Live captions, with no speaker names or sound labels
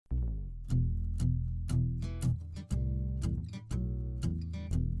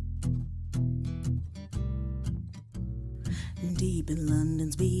deep in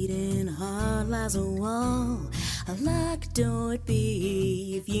London's beating heart lies a wall. A locked door it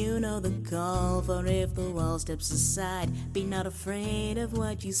be, if you know the call. For if the wall steps aside, be not afraid of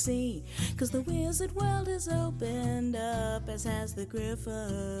what you see, 'cause the wizard world is opened up, as has the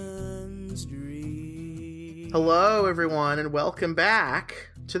Griffin's dream. Hello, everyone, and welcome back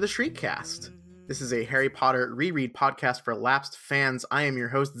to the Shriekcast. This is a Harry Potter reread podcast for lapsed fans. I am your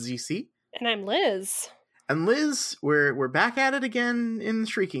host, ZC. And I'm Liz. And Liz, we're back at it again in the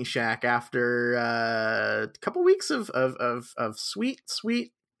Shrieking Shack after a couple weeks of sweet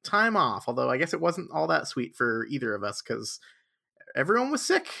time off. Although I guess it wasn't all that sweet for either of us because everyone was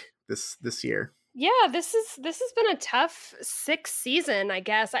sick this year. Yeah, this has been a tough sixth season, I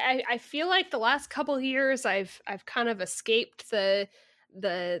guess. I feel like the last couple of years I've kind of escaped the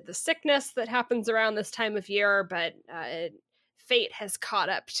sickness that happens around this time of year, but fate has caught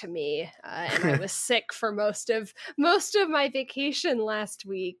up to me, and I was sick for most of my vacation last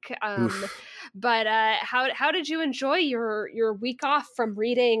week. But how did you enjoy your week off from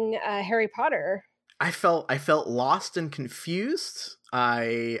reading Harry Potter? I felt lost and confused.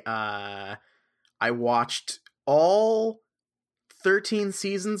 I watched all 13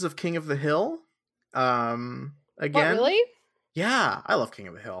 seasons of King of the Hill. Again. What, really? Yeah, I love King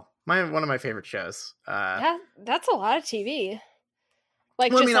of the Hill. One of my favorite shows. Yeah, that's a lot of TV.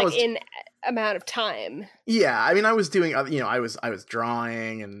 In amount of time. Yeah, I mean, I was doing, I was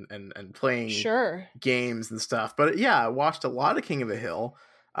drawing and playing games and stuff. But yeah, I watched a lot of King of the Hill.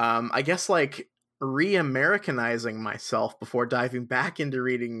 I guess like re-Americanizing myself before diving back into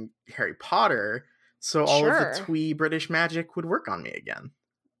reading Harry Potter, so all of the twee British magic would work on me again.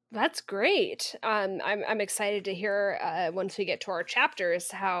 That's great. I'm excited to hear once we get to our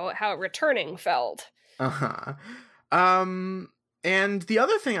chapters how returning felt. And the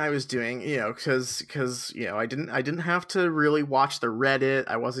other thing I was doing, because I didn't have to really watch the Reddit.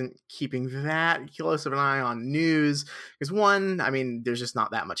 I wasn't keeping that close of an eye on news because one, I mean, there's just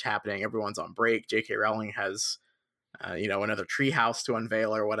not that much happening. Everyone's on break. J.K. Rowling has, another treehouse to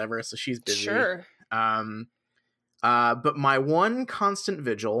unveil or whatever, so she's busy. Sure. But my one constant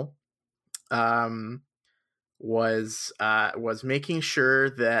vigil, was making sure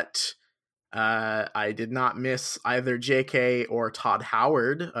that I did not miss either JK or Todd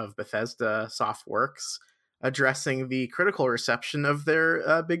Howard of Bethesda Softworks addressing the critical reception of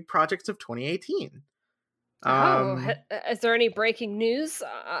their big projects of 2018. Is there any breaking news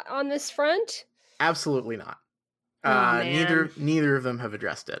on this front? Absolutely not. Neither of them have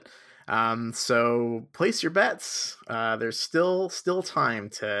addressed it. So place your bets. There's still time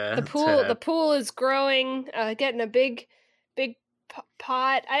to the pool is growing, getting a big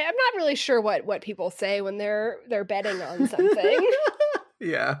pot. I'm not really sure what people say when they're betting on something.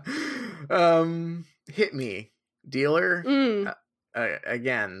 Yeah. Hit me, dealer.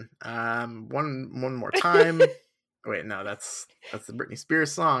 Again. One more time. Wait, no, that's the Britney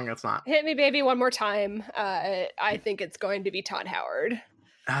Spears song. That's not. Hit me, baby, one more time. I think it's going to be Todd Howard.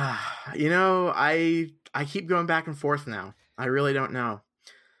 I keep going back and forth now. I really don't know.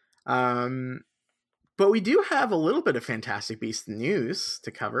 But we do have a little bit of Fantastic Beasts news to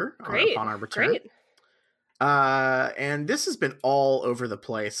cover upon our return. Great. And this has been all over the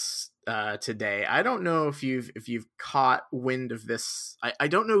place today. I don't know if you've caught wind of this. I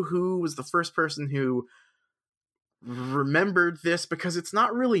don't know who was the first person who remembered this because it's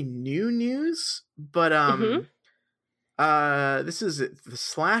not really new news, but this is the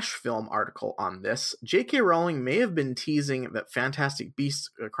Slash Film article on this. J.K. Rowling may have been teasing that Fantastic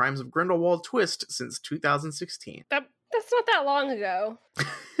Beasts: Crimes of Grindelwald twist since 2016. That's not that long ago.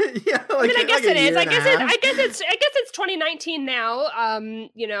 Yeah, I guess it is. I guess it's 2019 now.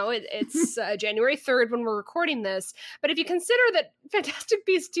 It's January 3rd when we're recording this. But if you consider that Fantastic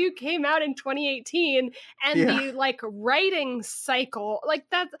Beasts 2 came out in 2018 and the writing cycle,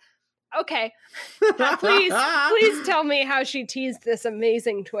 that's okay. Please tell me how she teased this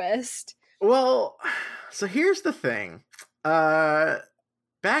amazing twist. Well, so here's the thing. Back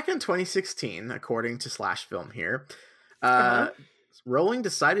in 2016, according to Slash Film here, Rowling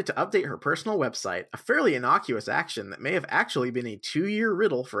decided to update her personal website, a fairly innocuous action that may have actually been a 2-year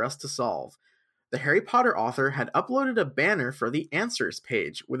riddle for us to solve. The Harry Potter author had uploaded a banner for the Answers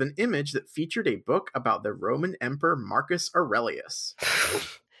page with an image that featured a book about the Roman Emperor Marcus Aurelius.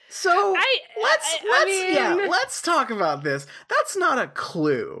 So let's talk about this. That's not a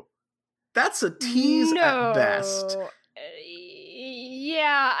clue. That's a tease at best.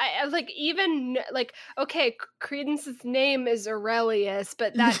 Yeah, okay, Credence's name is Aurelius,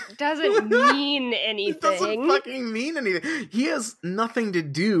 but that doesn't mean anything. It doesn't fucking mean anything. He has nothing to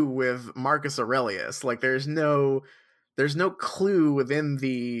do with Marcus Aurelius. There's no there's no clue within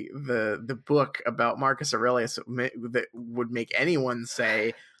the book about Marcus Aurelius that would make anyone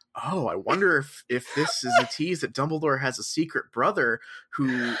say, oh, I wonder if this is a tease that Dumbledore has a secret brother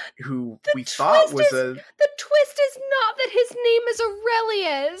who we thought was the twist is not that his name is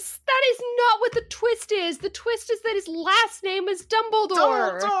Aurelius. That is not what the twist is. The twist is that his last name is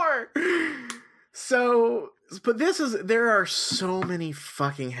Dumbledore. So, but there are so many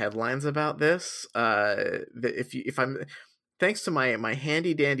fucking headlines about this. That if I'm, thanks to my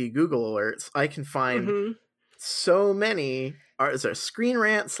handy dandy Google alerts, I can find so many. Is there Screen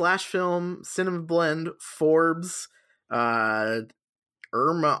Rant, Slash Film, Cinema Blend, Forbes, Irma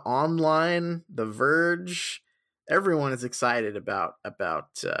Online, The Verge. Everyone is excited about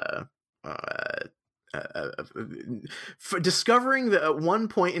discovering that at one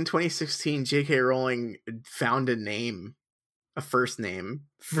point in 2016, J.K. Rowling found a first name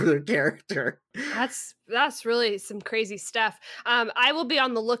for their character. That's really some crazy stuff. I will be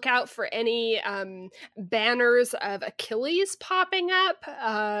on the lookout for any banners of Achilles popping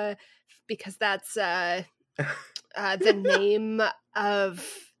up, because that's the name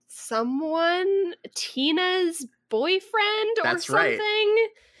of someone, Tina's boyfriend or that's something. Right.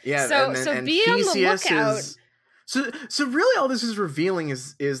 Yeah, so be on the lookout. So really all this is revealing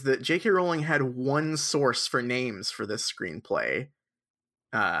is that J.K. Rowling had one source for names for this screenplay,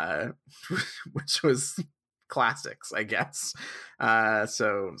 which was classics, I guess.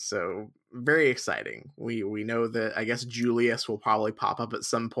 So very exciting. We know that, I guess, Julius will probably pop up at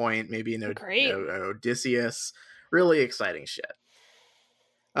some point, maybe an Odysseus. Really exciting shit.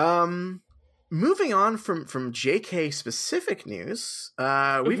 Moving on from JK specific news,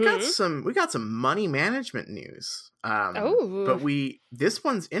 we got some money management news. But this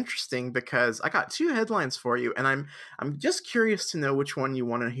one's interesting because I got two headlines for you, and I'm just curious to know which one you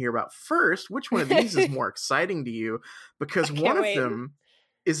want to hear about first. Which one of these is more exciting to you? Because one of them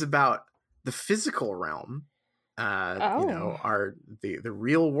is about the physical realm, the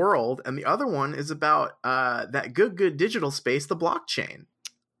real world, and the other one is about that good digital space, the blockchain.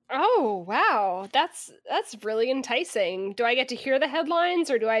 Oh, wow. That's really enticing. Do I get to hear the headlines,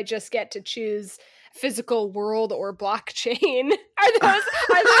 or do I just get to choose physical world or blockchain? Are those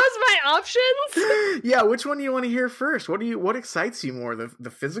my options? Yeah, which one do you want to hear first? What excites you more, the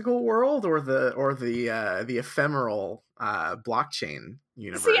physical world or the ephemeral blockchain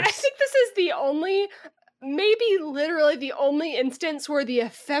universe? See, I think this is the only, maybe literally the only instance where the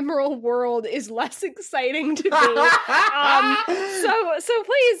ephemeral world is less exciting to me. So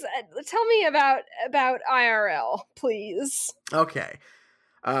please tell me about IRL, please. Okay.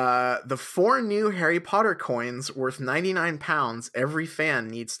 The 4 new Harry Potter coins worth £99 every fan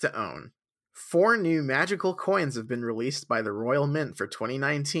needs to own. 4 new magical coins have been released by the Royal Mint for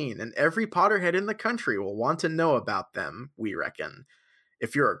 2019, and every Potterhead in the country will want to know about them, we reckon.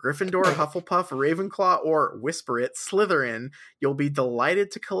 If you're a Gryffindor, Hufflepuff, Ravenclaw, or Whisper It, Slytherin, you'll be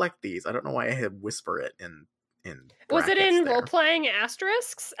delighted to collect these. I don't know why I had Whisper It in Was it in there. Role-playing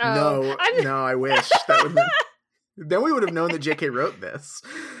asterisks? No, I wish. Then we would have known that JK wrote this.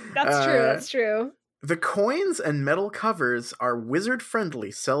 That's true. The coins and metal covers are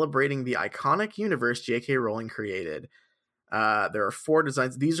wizard-friendly, celebrating the iconic universe JK Rowling created. There are 4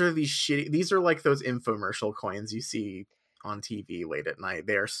 designs. These are like those infomercial coins you see on TV late at night.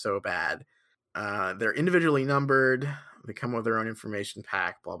 They are so bad. They're individually numbered. They come with their own information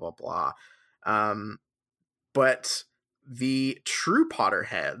pack, blah, blah, blah. But the true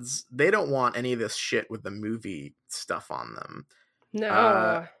Potterheads, they don't want any of this shit with the movie stuff on them.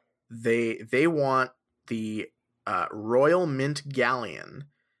 No. They want the Royal Mint Galleon.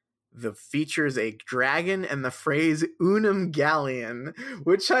 That features a dragon and the phrase "Unum Galleon,"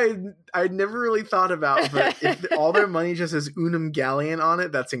 which I'd never really thought about, but if all their money just has "Unum Galleon" on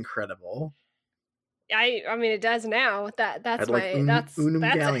it, that's incredible. I mean, it does now. That's a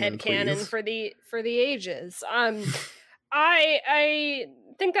headcanon for the ages. I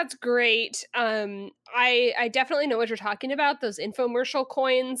think that's great. I definitely know what you're talking about. Those infomercial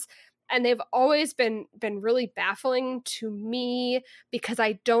coins. And they've always been really baffling to me because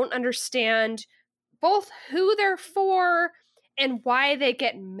I don't understand both who they're for and why they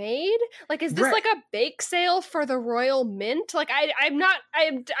get made. Like, is this like a bake sale for the Royal Mint? Like,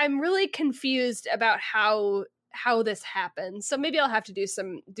 I'm really confused about how this happens. So maybe I'll have to do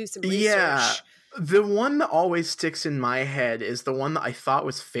some research. Yeah. The one that always sticks in my head is the one that I thought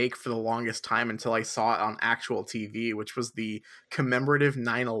was fake for the longest time until I saw it on actual TV, which was the commemorative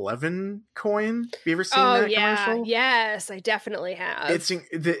 9/11 coin. Have you ever seen that commercial? Yes, I definitely have.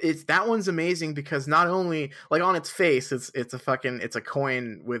 It's that one's amazing because not only, like, on its face, it's a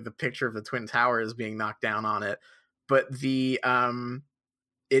coin with the picture of the Twin Towers being knocked down on it, but the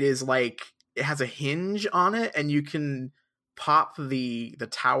it is like it has a hinge on it, and you can pop the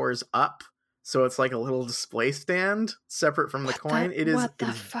towers up, so it's like a little display stand separate from the coin. What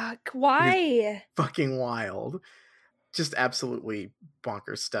the fuck? Why? Fucking wild. Just absolutely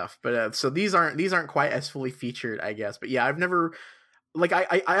bonkers stuff. But so these aren't quite as fully featured, I guess. But yeah, I've never like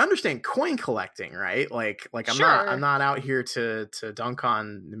I understand coin collecting, right? Like I'm not out here to dunk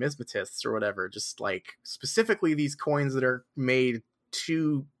on numismatists or whatever. Just like specifically these coins that are made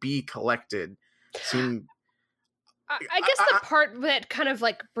to be collected seem. I guess the part that kind of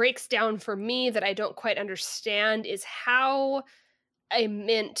like breaks down for me that I don't quite understand is how a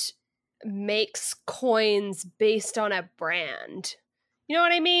mint makes coins based on a brand. You know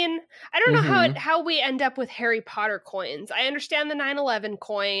what I mean? I don't know how we end up with Harry Potter coins. I understand the 9/11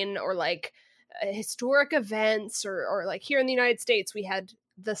 coin, or like historic events, or like here in the United States we had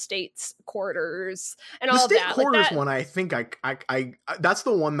the state's quarters and all of that. The state quarters one, I think I that's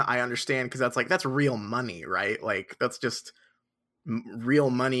the one that I understand, because that's real money, right? Like that's just real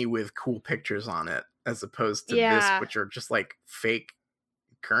money with cool pictures on it, as opposed to this, which are just like fake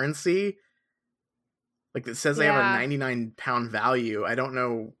currency. Like it says they have a 99 pound value. I don't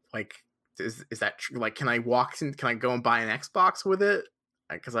know, like is that true? Like can I go and buy an Xbox with it?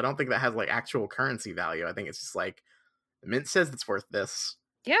 Because I don't think that has like actual currency value. I think it's just like the mint says it's worth this.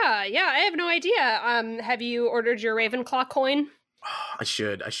 Yeah, I have no idea. Have you ordered your Ravenclaw coin? I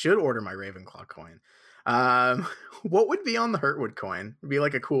should order my Ravenclaw coin. What would be on the Hurtwood coin? It'd be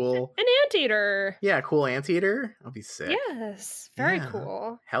like a cool an anteater. Yeah, a cool anteater. I'll be sick. Yes, very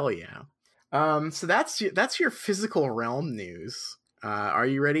cool. Hell yeah. So that's your physical realm news. Are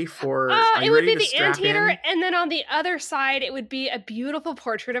you ready for? It would be the anteater, and then on the other side, it would be a beautiful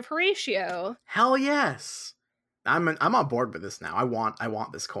portrait of Horatio. Hell yes. I'm on board with this now. I want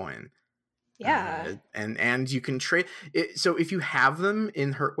this coin. Yeah. And you can trade it. So if you have them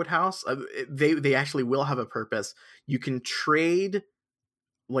in Hurtwood House, they actually will have a purpose. You can trade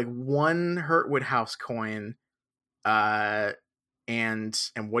like one Hurtwood House coin. And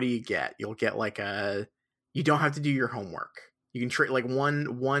what do you get? You'll get like you don't have to do your homework. You can trade like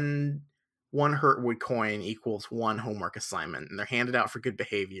one Hurtwood coin equals one homework assignment, and they're handed out for good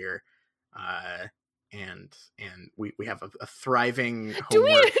behavior. And we have a thriving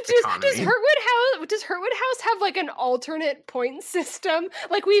homework economy. Does Hurtwood House have like an alternate point system?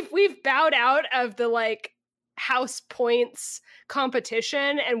 Like we've bowed out of the like house points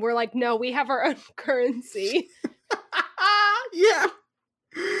competition, and we're like, no, we have our own currency. Yeah.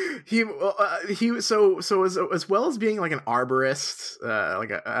 He so as well as being like an arborist,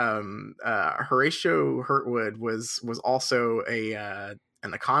 Horatio Hurtwood was also an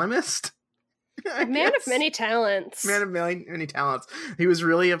economist. A man of many talents. Man of many talents. He was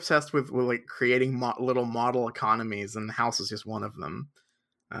really obsessed with like creating little model economies, and the house is just one of them.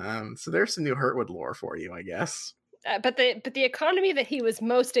 So there's some new Hurtwood lore for you, I guess. But the economy that he was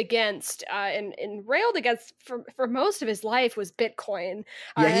most against and railed against for most of his life was Bitcoin.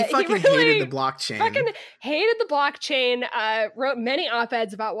 Yeah, he fucking hated the blockchain. Fucking hated the blockchain. Wrote many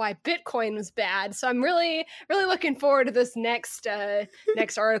op-eds about why Bitcoin was bad. So I'm really looking forward to this next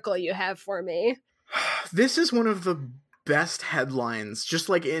article you have for me. This is one of the best headlines, just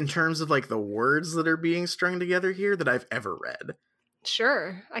like in terms of like the words that are being strung together here, that I've ever read.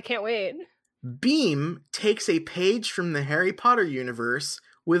 Sure, I can't wait. Beam takes a page from the Harry Potter universe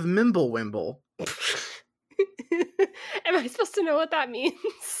with Mimblewimble. Am I supposed to know what that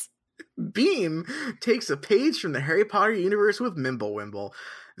means? Beam takes a page from the Harry Potter universe with Mimblewimble.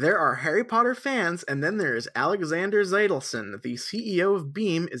 There are Harry Potter fans, and then there is Alexander Zadelson. The CEO of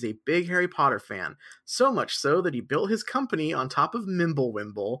Beam is a big Harry Potter fan. So much so that he built his company on top of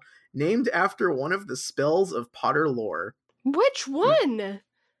Mimblewimble, named after one of the spells of Potter lore. Which one?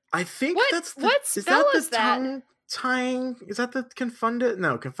 I think that's the... What spell is that? Tongue-tying... Is that the Confundus?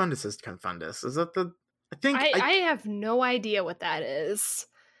 No, Confundus is Confundus. Is that the... I have no idea what that is.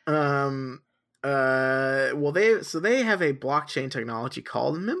 Well, they have a blockchain technology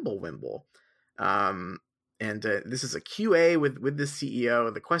called Mimblewimble. And this is a QA with the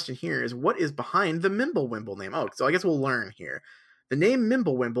CEO. The question here is, what is behind the Mimblewimble name? Oh, so I guess we'll learn here. The name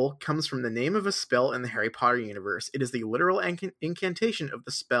Mimblewimble comes from the name of a spell in the Harry Potter universe. It is the literal incantation of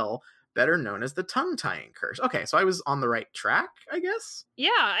the spell, better known as the tongue-tying curse. Okay, so I was on the right track, I guess?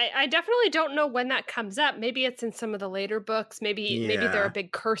 Yeah, I definitely don't know when that comes up. Maybe it's in some of the later books. Maybe they're a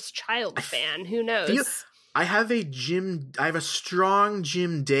big Cursed Child fan. Who knows? I have a strong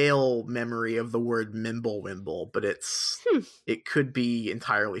Jim Dale memory of the word Mimblewimble, but it could be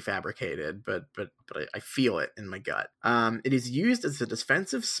entirely fabricated, but but I feel it in my gut. It is used as a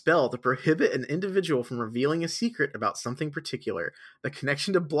defensive spell to prohibit an individual from revealing a secret about something particular. The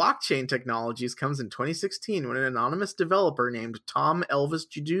connection to blockchain technologies comes in 2016 when an anonymous developer named Tom Elvis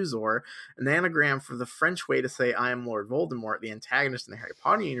Juduzor, an anagram for the French way to say I am Lord Voldemort, the antagonist in the Harry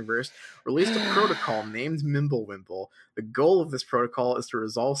Potter universe, released a protocol named Mimblewimble. The goal of this protocol is to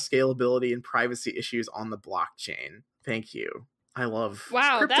resolve scalability and privacy issues on the blockchain. Thank you. I love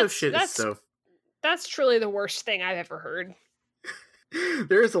crypto shit. That's truly the worst thing I've ever heard.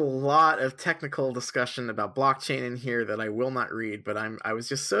 There's a lot of technical discussion about blockchain in here that I will not read, but I was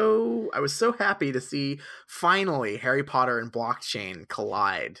so happy to see finally Harry Potter and blockchain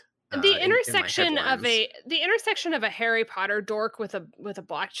collide. The intersection of a Harry Potter dork with a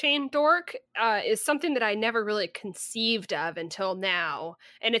blockchain dork is something that I never really conceived of until now,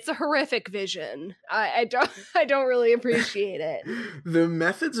 and it's a horrific vision. I don't really appreciate it. The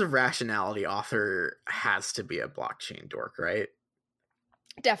Methods of Rationality author has to be a blockchain dork, right?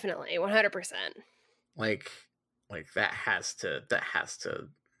 Definitely, 100%. Like that has to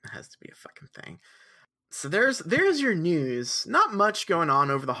be a fucking thing. So there's your news. Not much going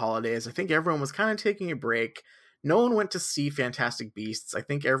on over the holidays. I think everyone was kind of taking a break. No one went to see Fantastic Beasts. I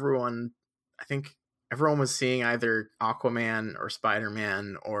think everyone was seeing either Aquaman or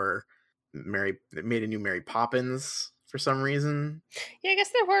Spider-Man or made a new Mary Poppins for some reason. Yeah, I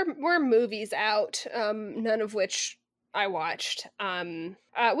guess there were movies out, none of which I watched. We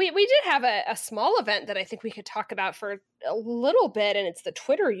did have a small event that I think we could talk about for a little bit, and it's the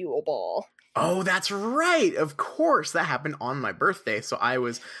Twitter Yule Ball. Oh, that's right. Of course, that happened on my birthday, so I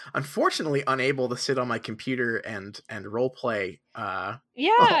was unfortunately unable to sit on my computer and role play.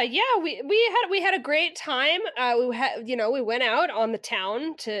 We had a great time. We went out on the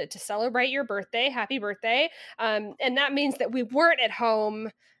town to celebrate your birthday. Happy birthday. And that means that we weren't at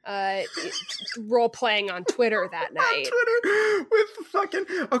home role playing on Twitter that night. On Twitter with fucking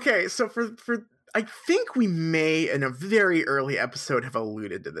okay. So for I think we may, in a very early episode, have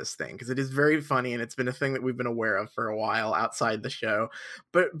alluded to this thing because it is very funny and it's been a thing that we've been aware of for a while outside the show.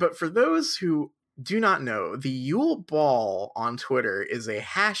 But for those who do not know, the Yule Ball on Twitter is a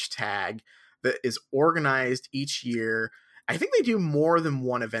hashtag that is organized each year. I think they do more than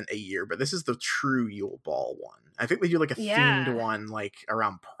one event a year, but this is the true Yule Ball one. I think they do like a themed one like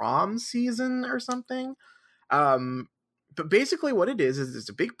around prom season or something. But basically what it is it's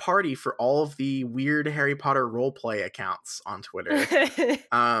a big party for all of the weird Harry Potter roleplay accounts on Twitter,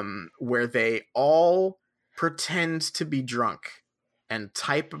 where they all pretend to be drunk and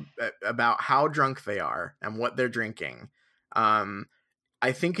type about how drunk they are and what they're drinking.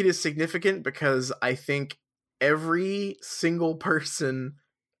 I think it is significant because I think every single person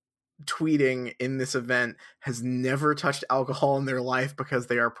tweeting in this event has never touched alcohol in their life because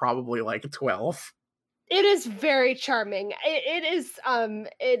they are probably like 12. It is very charming. It is.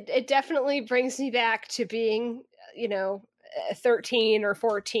 It definitely brings me back to being, 13 or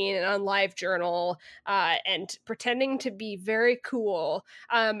 14 and on LiveJournal, and pretending to be very cool.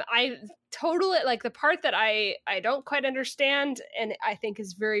 I totally like the part that I don't quite understand and I think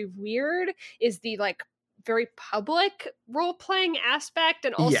is very weird is the like very public role-playing aspect,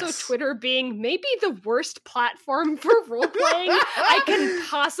 and also Twitter being maybe the worst platform for role-playing I can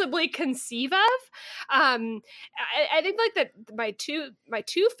possibly conceive of. I think like that my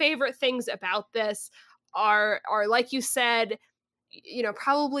two favorite things about this are like you said,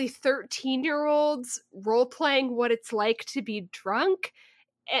 probably 13-year-olds role-playing what it's like to be drunk,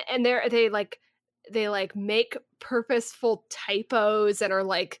 and they make purposeful typos and are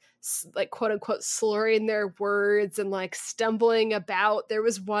like quote unquote slurring their words and like stumbling about. There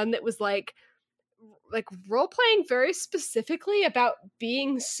was one that was like role playing very specifically about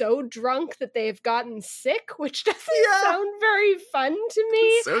being so drunk that they've gotten sick, which doesn't sound very fun to me.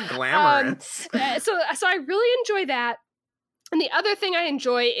 It's so glamorous. So I really enjoy that. And the other thing I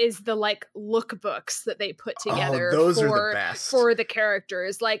enjoy is the like lookbooks that they put together those are the best. For the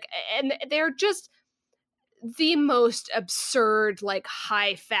characters. Like, and they're just the most absurd, like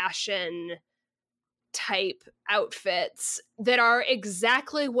high fashion type outfits that are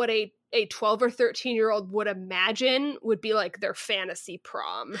exactly what a 12 or 13-year-old would imagine would be like their fantasy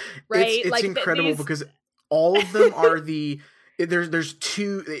prom, right? It's like incredible because all of them are there's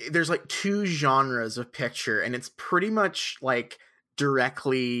like two genres of picture, and it's pretty much like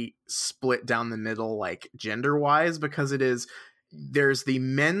directly split down the middle, like gender wise, because there's the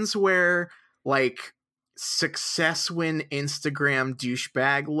menswear like success win Instagram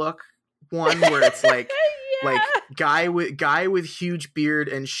douchebag look one where it's like like guy with huge beard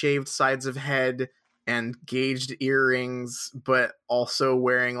and shaved sides of head and gauged earrings, but also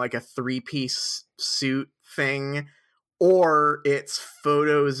wearing like a 3-piece suit thing, or it's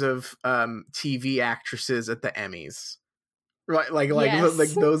photos of TV actresses at the Emmys. Right, like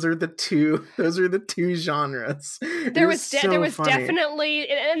Yes. those are the two genres. There was funny. definitely,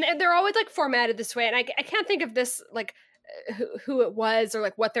 and they're always like formatted this way, and I can't think of this like who it was or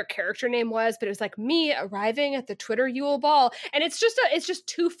like what their character name was, but it was like me arriving at the Twitter Yule Ball, and it's just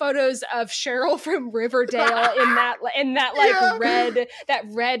 2 photos of Cheryl from Riverdale in that like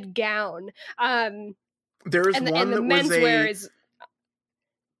red gown. There was and one the that menswear was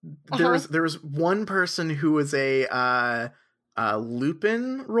is there was one person who was a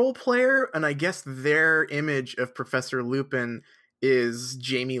Lupin role player, and I guess their image of Professor Lupin is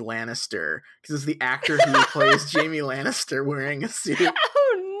Jaime Lannister, because it's the actor who plays Jaime Lannister wearing a suit.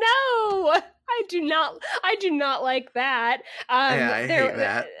 Oh no, I do not like that. Yeah, I hate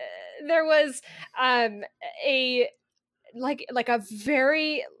that. There was a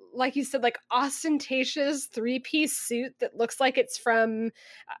very, like you said, like ostentatious 3-piece suit that looks like it's from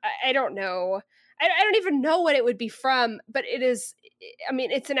I don't know. I don't even know what it would be from, but it is, I mean,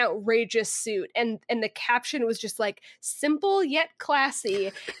 it's an outrageous suit. And the caption was just like, simple yet classy.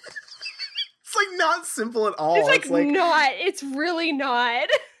 It's like not simple at all. It's not. It's really not.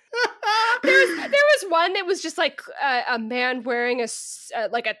 there was one that was just like a man wearing a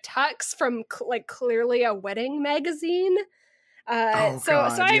tux from like clearly a wedding magazine. I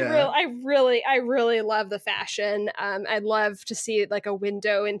really love the fashion. I'd love to see like a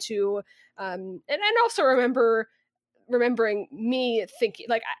window into and also remembering me thinking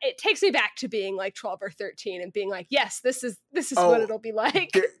like it takes me back to being like 12 or 13 and being like, yes, this is what it'll be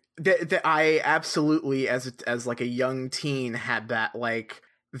like. I absolutely as like a young teen had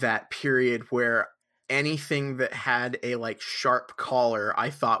that period where anything that had a like sharp collar I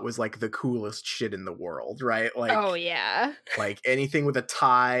thought was like the coolest shit in the world, right? Like, oh yeah, like anything with a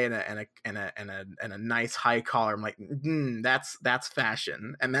tie and a nice high collar, I'm like, that's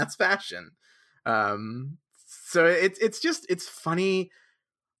fashion, and that's fashion. So it's funny.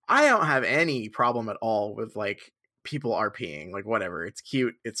 I don't have any problem at all with like people RPing, like whatever. It's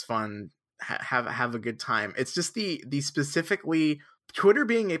cute, it's fun, have a good time. It's just the specifically Twitter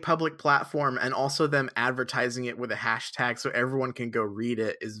being a public platform and also them advertising it with a hashtag so everyone can go read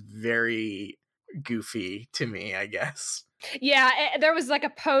it is very goofy to me, I guess. Yeah, there was like a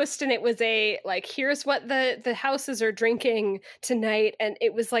post and it was a like, here's what the houses are drinking tonight, and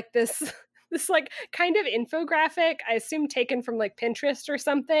it was like this like kind of infographic, I assume taken from like Pinterest or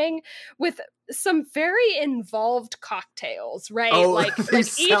something, with some very involved cocktails, right? Oh, like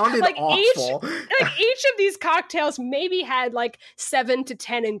each of these cocktails maybe had like 7 to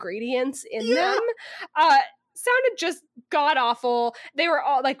 10 ingredients in them. Sounded just god awful. They were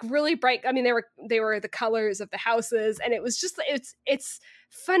all like really bright. I mean, they were the colors of the houses, and it was just it's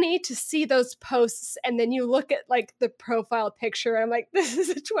funny to see those posts, and then you look at like the profile picture, and I'm like, this is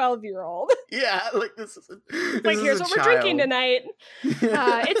a 12-year-old. Yeah, like this is here's what we're drinking tonight.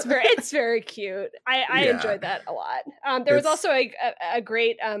 It's very cute. I enjoyed that a lot. There was also a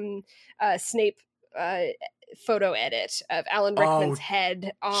great Snape photo edit of Alan Rickman's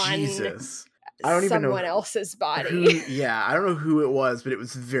head on Jesus. I don't even know someone else's body. I don't know who it was, but it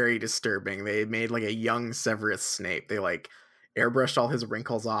was very disturbing. They made like a young Severus Snape. They like airbrushed all his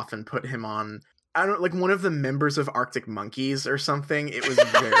wrinkles off and put him on, I don't know, like one of the members of Arctic Monkeys or something. It was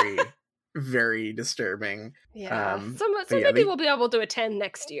very, very disturbing. Yeah. Maybe we'll be able to attend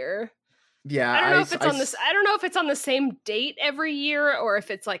next year. Yeah, I don't know if it's on this. I don't know if it's on the same date every year, or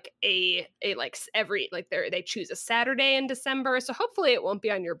if it's like a like every like they choose a Saturday in December. So hopefully it won't be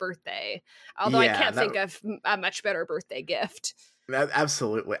on your birthday. Although I can't think of a much better birthday gift.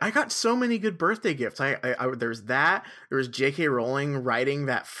 Absolutely, I got so many good birthday gifts. I there's that. There was J.K. Rowling writing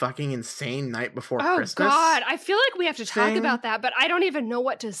that fucking insane Night Before Christmas. Oh God, I feel like we have to talk about that, but I don't even know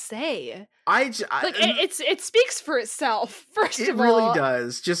what to say. It speaks for itself. First of all, it really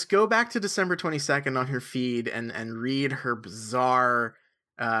does. Just go back to December 22nd on her feed and read her bizarre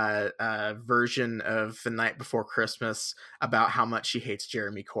version of The Night Before Christmas about how much she hates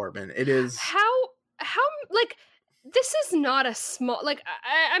Jeremy Corbyn. It is how like. This is not a small, like,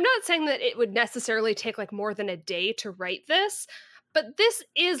 I'm not saying that it would necessarily take like more than a day to write this, but this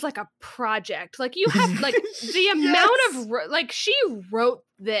is like a project. Like you have like the amount of, like she wrote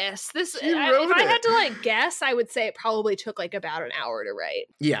this. If I had to like guess, I would say it probably took like about an hour to write.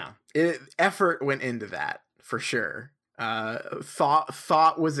 Yeah. Effort went into that for sure.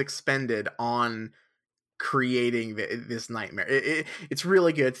 Thought was expended on creating this nightmare. It's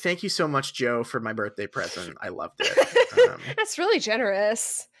really good. Thank you so much, Joe, for my birthday present. I loved it. That's really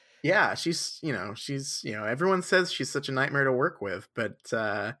generous. Yeah, she's everyone says she's such a nightmare to work with, but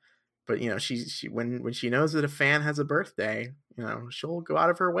she when she knows that a fan has a birthday, she'll go out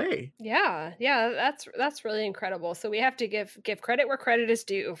of her way. Yeah, that's really incredible. So we have to give credit where credit is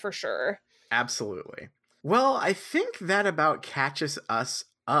due for sure. Absolutely. Well, I think that about catches us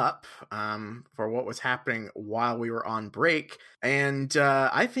up for what was happening while we were on break, and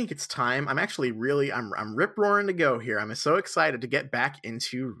I think it's time. I'm rip roaring to go here. I'm so excited to get back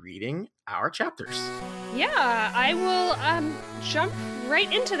into reading our chapters. Yeah, I will jump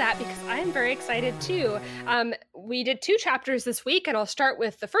right into that because I'm very excited too. We did 2 chapters this week, and I'll start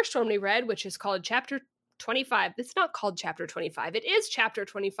with the first one we read, which is called Chapter 25. It's not called Chapter 25. It is Chapter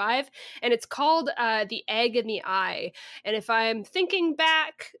 25, and it's called The Egg in the Eye. And if I'm thinking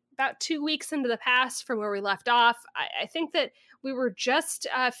back about 2 weeks into the past from where we left off, I think that we were just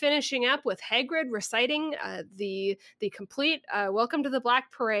finishing up with Hagrid reciting the complete Welcome to the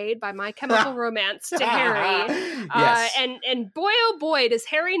Black Parade by My Chemical Romance to Harry. Yes. And boy, oh boy, does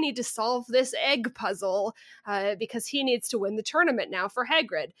Harry need to solve this egg puzzle because he needs to win the tournament now for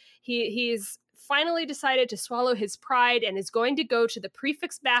Hagrid. He's finally decided to swallow his pride and is going to go to the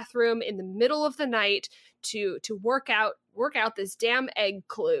prefect's bathroom in the middle of the night to work out this damn egg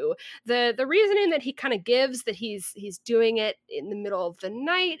clue. The reasoning that he kind of gives that he's doing it in the middle of the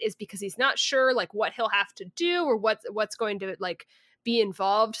night is because he's not sure like what he'll have to do or what's going to like be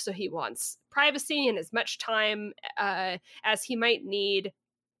involved. So he wants privacy and as much time as he might need.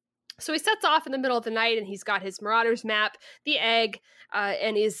 So he sets off in the middle of the night and he's got his Marauders map, the egg,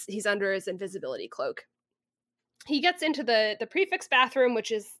 and he's under his invisibility cloak. He gets into the prefect's bathroom,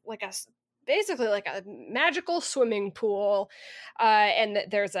 which is basically like a magical swimming pool, and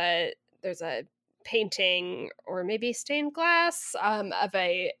there's a painting or maybe stained glass of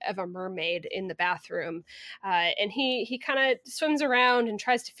a mermaid in the bathroom, and he kind of swims around and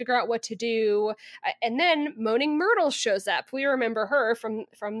tries to figure out what to do, and then Moaning Myrtle shows up. We remember her from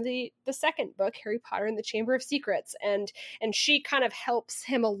the second book, Harry Potter and the Chamber of Secrets, and she kind of helps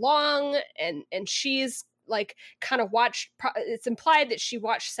him along, and she's like kind of it's implied that she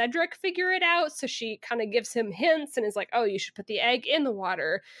watched Cedric figure it out, so she kind of gives him hints and is like, oh, you should put the egg in the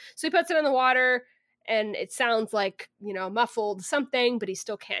water. So he puts it in the water and it sounds like, muffled something, but he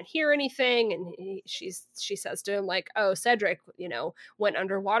still can't hear anything, and she says to him like, oh, Cedric went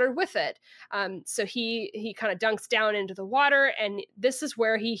underwater with it. So he kind of dunks down into the water, and this is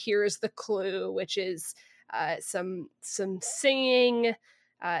where he hears the clue, which is some singing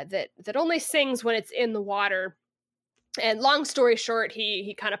that only sings when it's in the water. And long story short,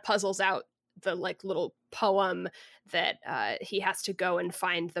 he kind of puzzles out the little poem that he has to go and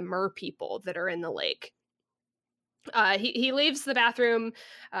find the mer people that are in the lake. He leaves the bathroom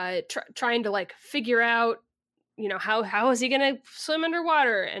trying to figure out how is he going to swim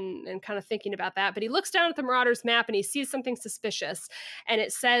underwater and kind of thinking about that. But he looks down at the Marauders map and he sees something suspicious, and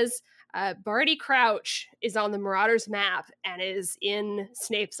it says Barty Crouch is on the Marauders map and is in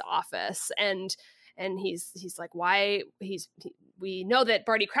Snape's office, and he's like, why? We know that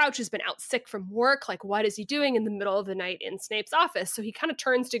Barty Crouch has been out sick from work. Like, what is he doing in the middle of the night in Snape's office? So he kind of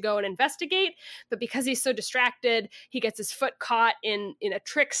turns to go and investigate, but because he's so distracted, he gets his foot caught in a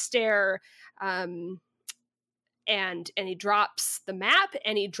trick stare, and he drops the map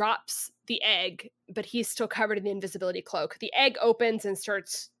and he drops the egg, but he's still covered in the invisibility cloak. The egg opens and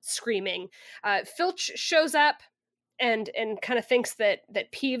starts screaming. Filch shows up and kind of thinks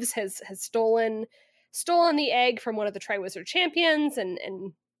that Peeves has stolen the egg from one of the Triwizard Champions, and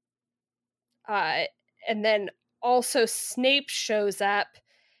then also Snape shows up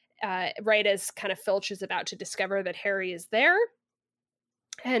right as kind of Filch is about to discover that Harry is there.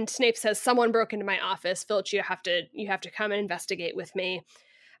 And Snape says, someone broke into my office. Filch, you have to come and investigate with me.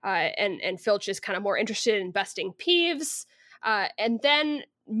 And Filch is kind of more interested in busting Peeves. And then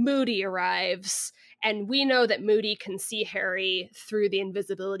Moody arrives, and we know that Moody can see Harry through the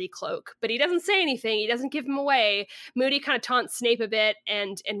invisibility cloak, but he doesn't say anything. He doesn't give him away. Moody kind of taunts Snape a bit,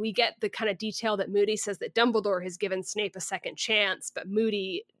 and we get the kind of detail that Moody says that Dumbledore has given Snape a second chance, but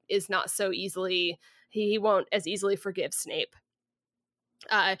Moody is not so easily, he won't as easily forgive Snape.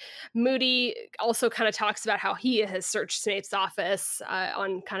 Moody also kind of talks about how he has searched Snape's office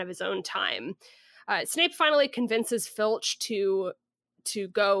on kind of his own time. Snape finally convinces Filch to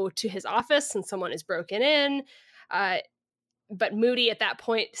go to his office and someone is broken in. But Moody at that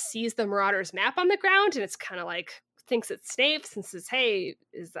point sees the Marauders map on the ground, and it's kind of like thinks it's Snape's and says, hey,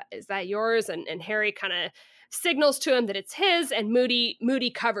 is that yours? And Harry kind of signals to him that it's his, and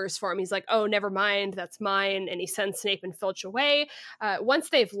Moody covers for him. He's like, oh, never mind, that's mine, and he sends Snape and Filch away. Once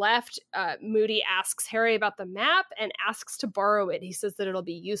they've left, Moody asks Harry about the map and asks to borrow it. He says that it'll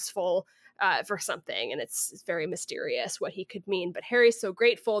be useful for something, and it's very mysterious what he could mean. But Harry's so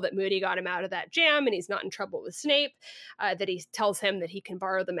grateful that Moody got him out of that jam and he's not in trouble with Snape, that he tells him that he can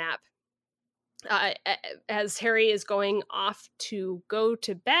borrow the map. As Harry is going off to go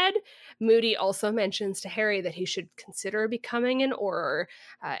to bed, Moody also mentions to Harry that he should consider becoming an Auror,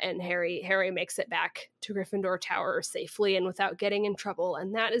 and Harry makes it back to Gryffindor Tower safely and without getting in trouble,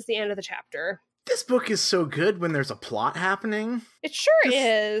 and that is the end of the chapter. This book is so good when there's a plot happening. It sure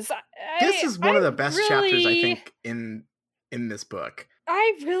is. This is one of the best chapters, I think, in this book.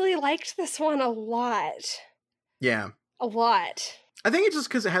 I really liked this one a lot. Yeah. A lot. I think it's just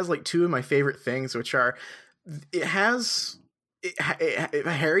because it has like two of my favorite things, which are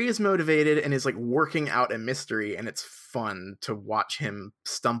Harry is motivated and is like working out a mystery, and it's fun to watch him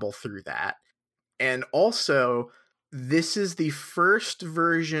stumble through that. And also, this is the first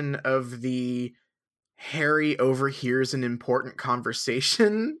version of the Harry overhears an important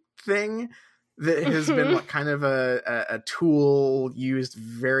conversation thing that has been like kind of a tool used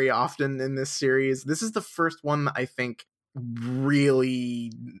very often in this series. This is the first one that I think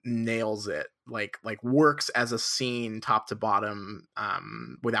really nails it, like works as a scene top to bottom,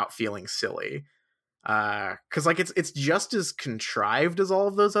 without feeling silly, because like it's just as contrived as all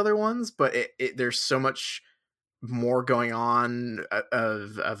of those other ones, but there's so much more going on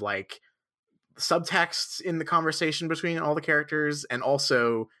of like subtext in the conversation between all the characters, and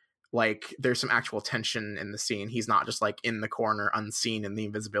also like there's some actual tension in the scene. He's not just like in the corner unseen in the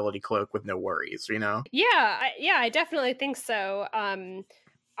invisibility cloak with no worries, you know? I definitely think so.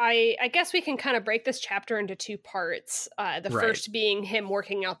 I guess we can kind of break this chapter into two parts. The first being him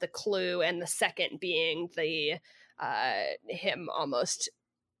working out the clue, and the second being the him almost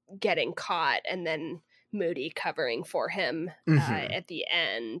getting caught, and then Moody covering for him at the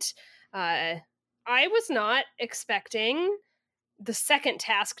end. I was not expecting the second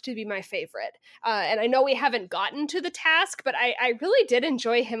task to be my favorite. And I know we haven't gotten to the task, but I really did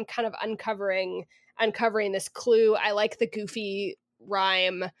enjoy him kind of uncovering this clue. I like the goofy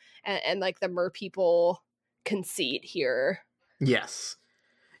rhyme and like the merpeople conceit here. Yes.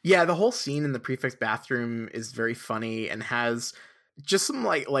 Yeah, the whole scene in the prefect's bathroom is very funny and has just some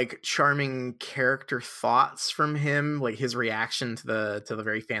like charming character thoughts from him. Like his reaction to the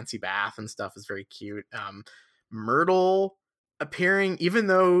very fancy bath and stuff is very cute. Myrtle appearing, even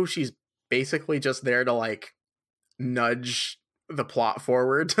though she's basically just there to like nudge the plot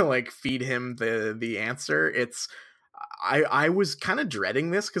forward to like feed him the answer. I was kind of dreading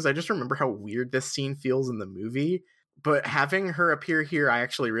this because I just remember how weird this scene feels in the movie, but having her appear here I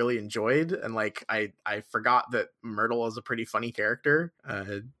actually really enjoyed, and like I forgot that Myrtle is a pretty funny she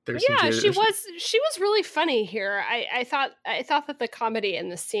was really funny here. I thought that the comedy in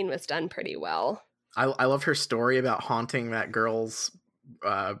this scene was done pretty well. I love her story about haunting that girl's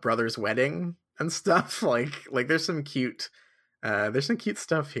brother's wedding and stuff. Like there's some cute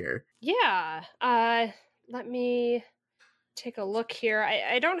stuff here. Yeah. Let me take a look here.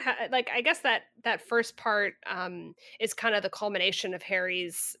 I don't have I guess that first part is kind of the culmination of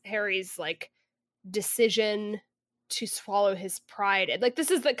Harry's like decision to swallow his pride. Like this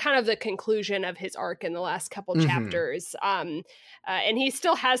is the kind of the conclusion of his arc in the last couple chapters. And he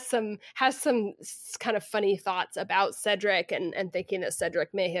still has some kind of funny thoughts about Cedric and thinking that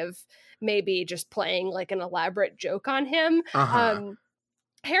Cedric may be just playing like an elaborate joke on him. Harry,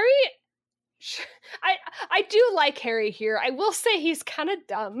 I do like Harry here. I will say he's kind of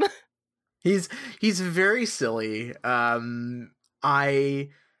dumb. He's very silly. I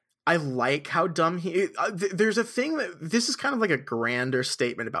like how dumb he there's a thing that this is kind of like a grander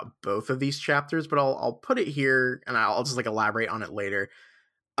statement about both of these chapters, but I'll put it here and I'll just like elaborate on it later.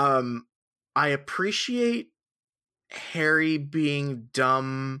 I appreciate Harry being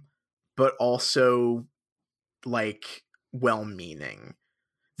dumb but also like well-meaning.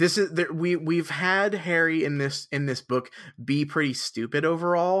 This is that we've had Harry in this book be pretty stupid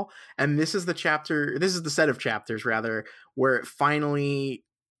overall, and this is the set of chapters rather where it finally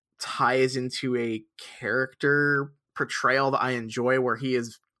ties into a character portrayal that I enjoy, where he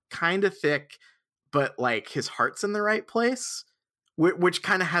is kind of thick but like his heart's in the right place, which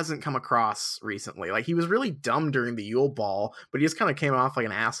kind of hasn't come across recently. Like he was really dumb during the Yule Ball, but he just kind of came off like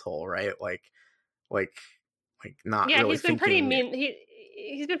an asshole, right? Like not really he's been thinking. Pretty mean.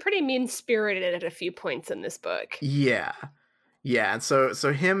 He's been pretty mean-spirited at a few points in this book. Yeah, and so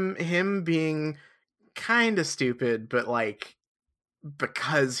him being kind of stupid, but like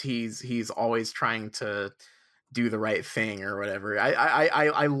because he's always trying to do the right thing or whatever.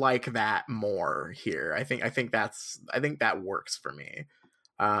 I like that more here. I think that works for me.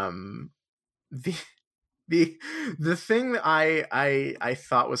 The the thing that I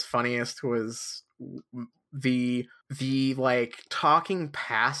thought was funniest was the like talking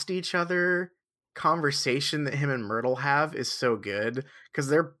past each other conversation that him and Myrtle have is so good, because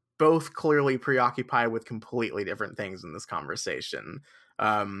they're both clearly preoccupied with completely different things in this conversation.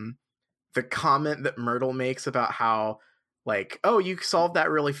 The comment that Myrtle makes about how, like, oh, you solved that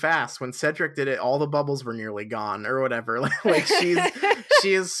really fast. When Cedric did it, all the bubbles were nearly gone or whatever. Like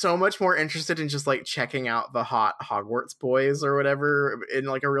she is so much more interested in just like checking out the hot Hogwarts boys or whatever in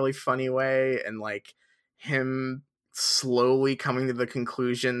like a really funny way, and like him slowly coming to the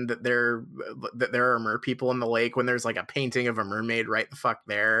conclusion that there are mer people in the lake when there's like a painting of a mermaid right the fuck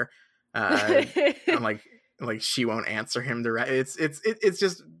there. And like she won't answer him directly. It's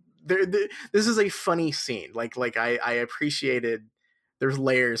just this is a funny scene. Like I appreciated there's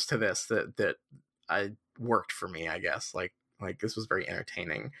layers to this that I worked for me, I guess. Like this was very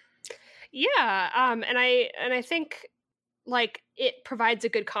entertaining. Yeah. And I think like it provides a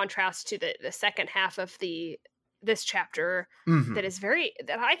good contrast to the second half of this chapter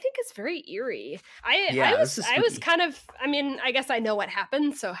that I think is very eerie. I was kind of, I mean, I guess I know what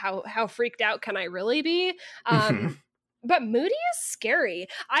happened, so how freaked out can I really be? But Moody is scary.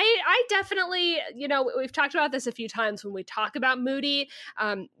 I definitely, we've talked about this a few times when we talk about Moody,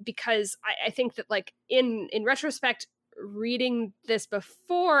 because I think that like in retrospect, reading this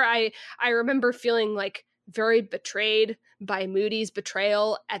before, I remember feeling like very betrayed by Moody's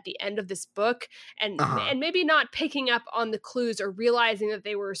betrayal at the end of this book, and maybe not picking up on the clues or realizing that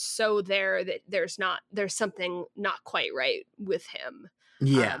they were so there that there's something not quite right with him.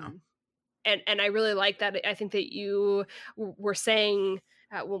 Yeah. And I really like that. I think that you were saying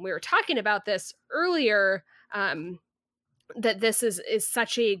when we were talking about this earlier, that this is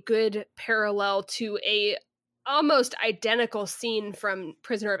such a good parallel to a almost identical scene from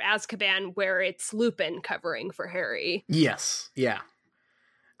Prisoner of Azkaban where it's Lupin covering for Harry. Yes. Yeah.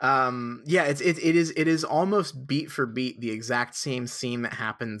 It is almost beat for beat the exact same scene that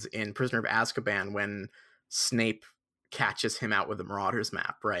happens in Prisoner of Azkaban when Snape catches him out with the Marauders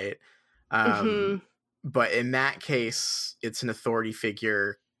map, right? But in that case, it's an authority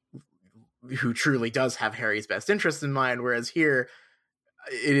figure who truly does have Harry's best interest in mind, whereas here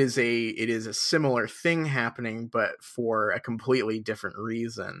it is a similar thing happening, but for a completely different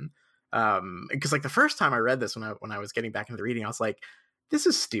reason. Because like the first time I read this, when I was getting back into the reading, I was like, this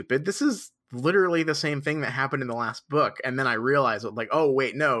is stupid. This is literally the same thing that happened in the last book. And then I realized, like, oh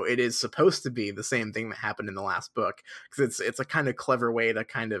wait, no, it is supposed to be the same thing that happened in the last book, because it's a kind of clever way to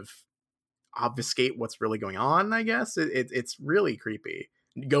kind of obfuscate what's really going on, I guess. It's really creepy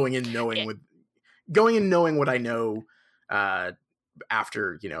going in knowing what I know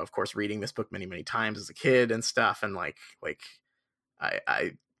after, of course, reading this book many times as a kid and stuff. And like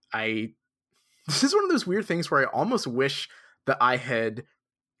I this is one of those weird things where I almost wish that I had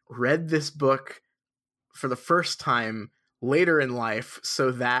read this book for the first time later in life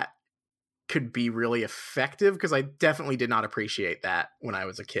so that could be really effective, because I definitely did not appreciate that when I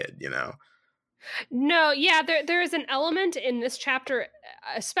was a kid, No, yeah, there is an element in this chapter,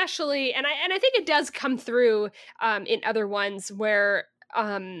 especially, and I think it does come through in other ones where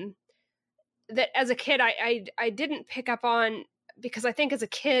that as a kid I didn't pick up on, because I think as a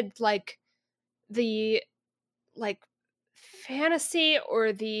kid, like the fantasy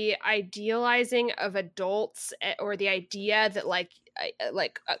or the idealizing of adults, or the idea that like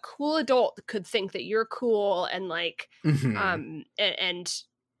a cool adult could think that you're cool and like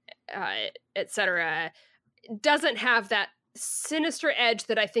etc., doesn't have that sinister edge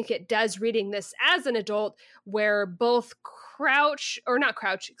that I think it does reading this as an adult, where both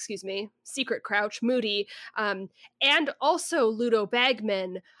Secret Crouch, Moody, and also Ludo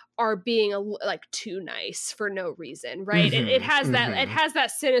Bagman are being like too nice for no reason, right? It has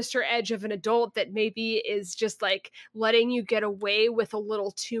that sinister edge of an adult that maybe is just like letting you get away with a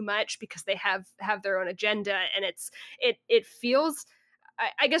little too much because they have their own agenda, and it feels,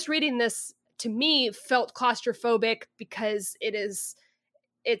 I guess reading this to me felt claustrophobic, because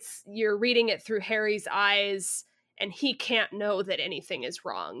you're reading it through Harry's eyes and he can't know that anything is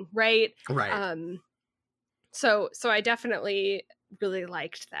wrong, right? Right. So I definitely really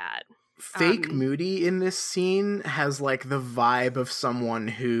liked that. Fake Moody in this scene has like the vibe of someone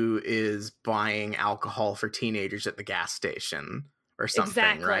who is buying alcohol for teenagers at the gas station or something,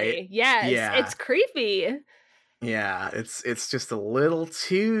 exactly. Right? Yes, yeah. It's creepy. Yeah, it's just a little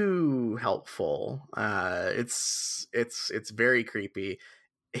too helpful. It's very creepy.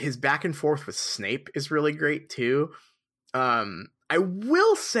 his back and forth with Snape is really great too. I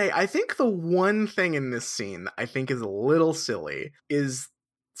will say, I think the one thing in this scene that I think is a little silly is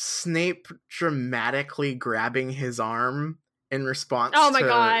Snape dramatically grabbing his arm in response Oh my to,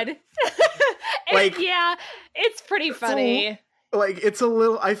 god. like, yeah, it's pretty funny. Like, it's a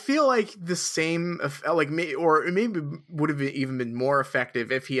little, I feel like the same, like, or it maybe would have even been more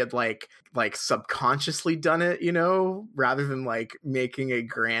effective if he had like subconsciously done it, you know, rather than like making a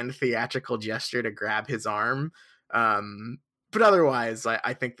grand theatrical gesture to grab his arm. But otherwise,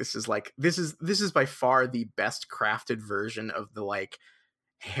 I think this is by far the best crafted version of the like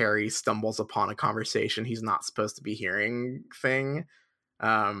Harry stumbles upon a conversation he's not supposed to be hearing thing.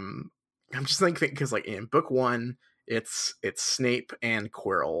 I'm just thinking, because like in book 1, it's Snape and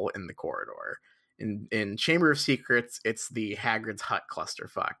Quirrell in the corridor. In Chamber of Secrets, it's the Hagrid's hut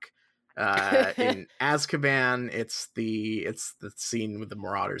clusterfuck. In Azkaban, it's the scene with the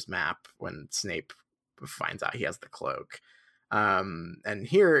Marauders map when Snape finds out he has the cloak. And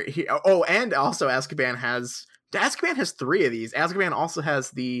here, and also Azkaban has 3 of these. Azkaban also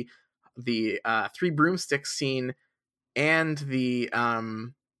has the 3 broomsticks scene and the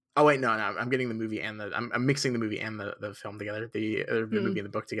oh wait, no, I'm getting the movie and I'm mixing the movie and the film together, the movie and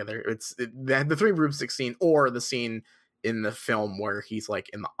the book together. It's the 3 broomsticks scene, or the scene in the film where he's like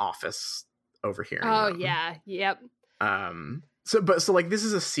in the office overhearing them. Yeah, yep. So like this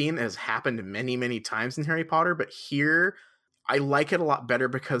is a scene that has happened many times in Harry Potter, but here I like it a lot better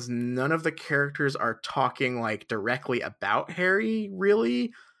because none of the characters are talking like directly about Harry,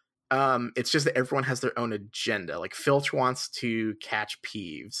 really. It's just that everyone has their own agenda. Like Filch wants to catch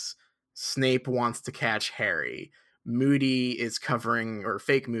Peeves. Snape wants to catch Harry. Moody is covering, or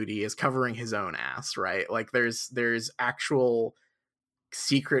fake Moody is covering his own ass, right? Like there's actual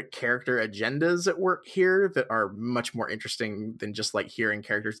secret character agendas at work here that are much more interesting than just like hearing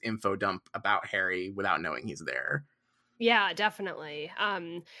characters info dump about Harry without knowing he's there. Yeah, definitely.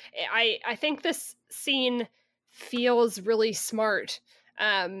 I think this scene feels really smart.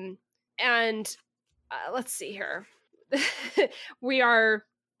 And let's see here. We are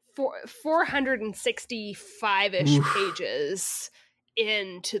 465-ish pages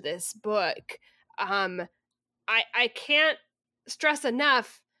into this book. I can't stress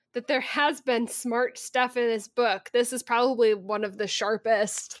enough that there has been smart stuff in this book. This is probably one of the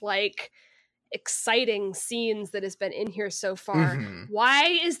sharpest, like, exciting scenes that has been in here so far.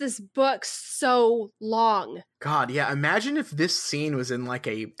 Why is this book so long? God, yeah, imagine if this scene was in like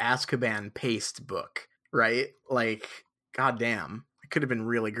a Azkaban paced book, right? Like, goddamn, it could have been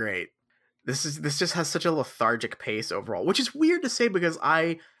really great. This just has such a lethargic pace overall, which is weird to say because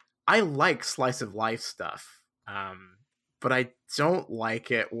I like slice of life stuff, but I don't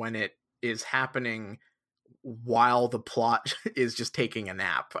like it when it is happening while the plot is just taking a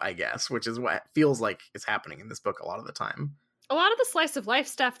nap, I guess, which is what feels like is happening in this book a lot of the time. A lot of the slice of life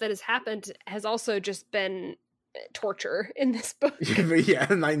stuff that has happened has also just been torture in this book. Yeah,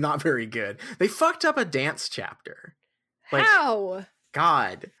 and not very good. They fucked up a dance chapter. Like, how?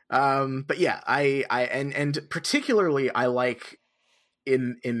 God. But yeah, I particularly I like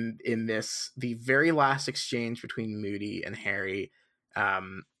in this the very last exchange between Moody and Harry.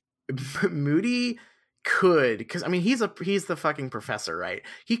 Moody could, because I mean he's the fucking professor, right?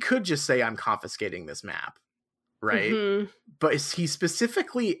 He could just say, I'm confiscating this map, right? But he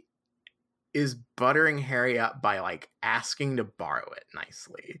specifically is buttering Harry up by like asking to borrow it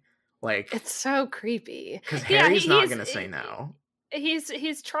nicely. Like, it's so creepy because Harry's not gonna say no.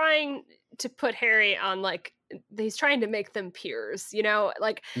 He's trying to put Harry on, like, he's trying to make them peers, you know,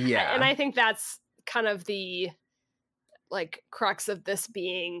 like, yeah. And I think that's kind of the like crux of this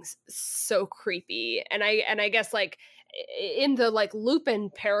being so creepy. And I guess like in the like Lupin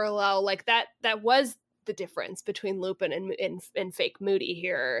parallel, like that was the difference between Lupin and fake Moody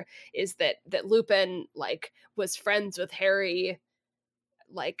here, is that Lupin like was friends with Harry,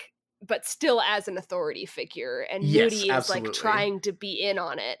 like, but still as an authority figure, and Moody is like trying to be in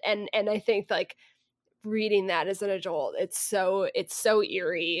on it. And I think like reading that as an adult, it's so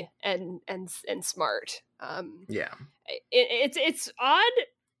eerie and smart. Yeah. It's odd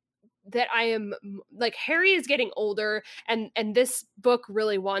that I am like, Harry is getting older, and this book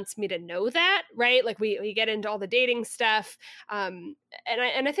really wants me to know that, right? Like we get into all the dating stuff, and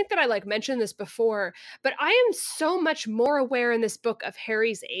I think that I like mentioned this before, but I am so much more aware in this book of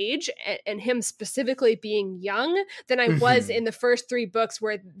Harry's age and him specifically being young than I was in the first 3 books,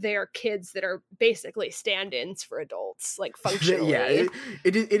 where they are kids that are basically stand-ins for adults, like functionally. Yeah,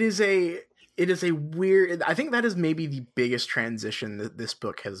 it is a weird, I think that is maybe the biggest transition that this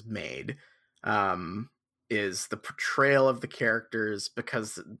book has made, is the portrayal of the characters,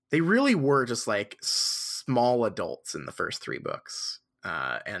 because they really were just like small adults in the first 3 books.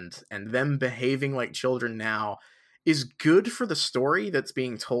 And them behaving like children now is good for the story that's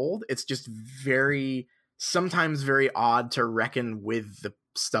being told. It's just sometimes very odd to reckon with the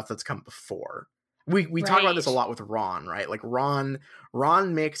stuff that's come before. We talk about this a lot with Ron, right? Like Ron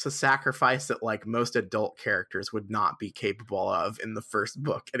makes a sacrifice that like most adult characters would not be capable of in the first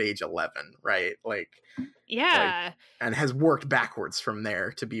book at age 11, right? And has worked backwards from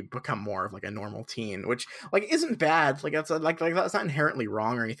there to become more of like a normal teen, which like isn't bad. Like that's that's not inherently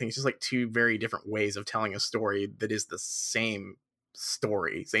wrong or anything. It's just like 2 very different ways of telling a story that is the same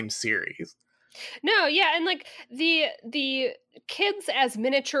story, same series. No, yeah, and like the kids as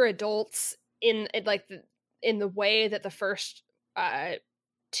miniature adults in the way that the first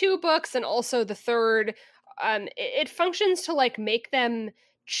 2 books and also the third, it functions to like make them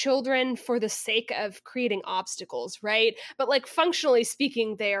children for the sake of creating obstacles, right? But like functionally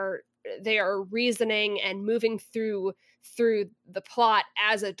speaking, they are reasoning and moving through the plot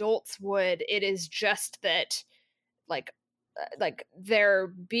as adults would. It is just that like their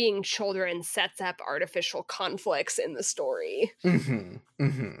being children sets up artificial conflicts in the story.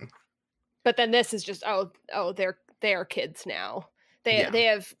 But then this is just they are kids now.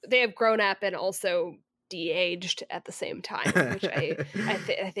 They have grown up and also de-aged at the same time, which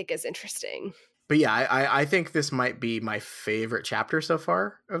I think is interesting. But yeah, I think this might be my favorite chapter so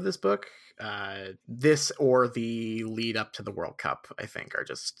far of this book. This or the lead up to the World Cup, I think, are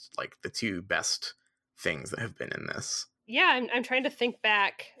just like the 2 best things that have been in this. Yeah, I'm trying to think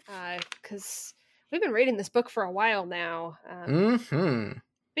back because we've been reading this book for a while now.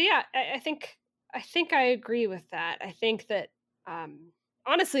 But yeah, I think I agree with that. I think that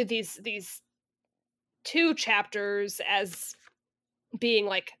honestly, these 2 chapters as being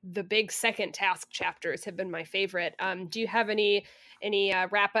like the big second task chapters have been my favorite. Do you have any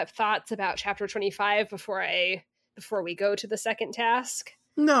wrap up thoughts about chapter 25 before we go to the second task?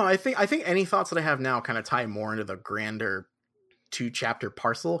 No, I think any thoughts that I have now kind of tie more into the grander 2 chapter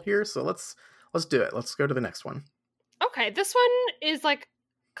parcel here. So let's do it. Let's go to the next one. Okay, this one is like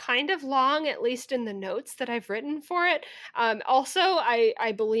kind of long, at least in the notes that I've written for it. Also,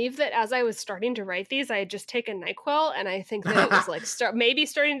 I believe that as I was starting to write these, I had just taken NyQuil, and I think that it was like maybe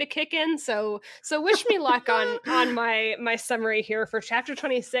starting to kick in. So wish me luck on my summary here for chapter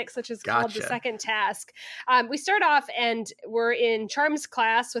 26, which is called The Second Task. We start off and we're in Charms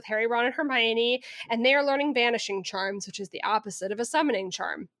class with Harry, Ron, and Hermione, and they are learning Vanishing Charms, which is the opposite of a Summoning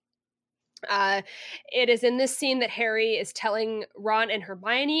Charm. It is in this scene that Harry is telling Ron and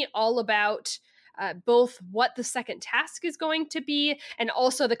Hermione all about both what the second task is going to be and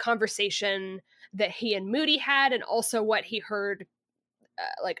also the conversation that he and Moody had, and also what he heard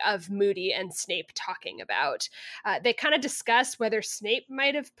of Moody and Snape talking about. They kind of discuss whether Snape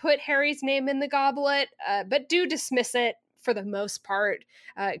might have put Harry's name in the goblet, but do dismiss it for the most part,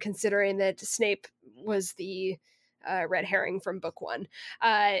 considering that Snape was the red herring from book 1.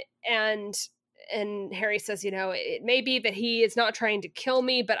 And Harry says, it may be that he is not trying to kill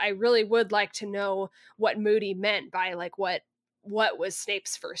me, but I really would like to know what Moody meant by like what was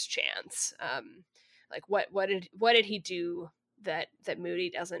Snape's first chance. What did he do that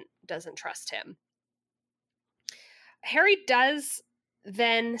Moody doesn't trust him? Harry does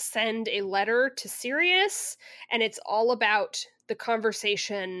then send a letter to Sirius, and it's all about the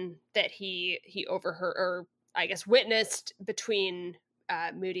conversation that he overheard, or I guess witnessed, between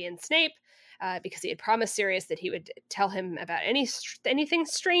Moody and Snape, because he had promised Sirius that he would tell him about anything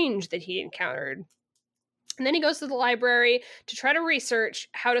strange that he encountered. And then he goes to the library to try to research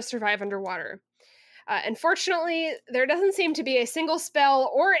how to survive underwater. Unfortunately, there doesn't seem to be a single spell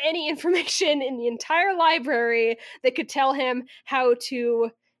or any information in the entire library that could tell him how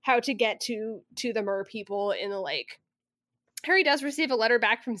to get to the mer people in the lake. Harry does receive a letter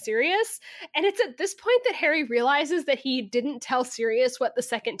back from Sirius, and it's at this point that Harry realizes that he didn't tell Sirius what the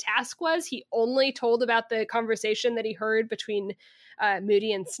second task was. He only told about the conversation that he heard between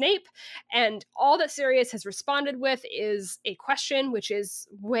Moody and Snape, and all that Sirius has responded with is a question, which is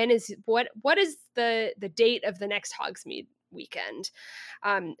what is the date of the next Hogsmeade weekend?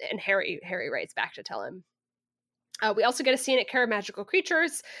 And Harry writes back to tell him. We also get a scene at Care of Magical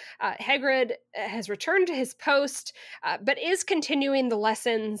Creatures. Hagrid has returned to his post, but is continuing the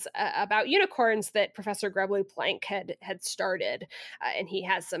lessons about unicorns that Professor Grubbly Plank had started, and he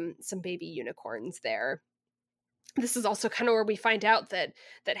has some baby unicorns there. This is also kind of where we find out that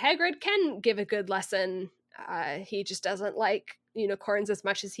Hagrid can give a good lesson. He just doesn't like unicorns as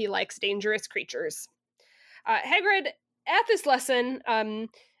much as he likes dangerous creatures. Hagrid, at this lesson,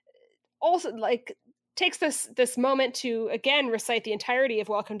 also takes this moment to again recite the entirety of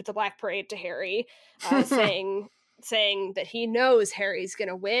Welcome to the Black Parade to Harry, saying that he knows Harry's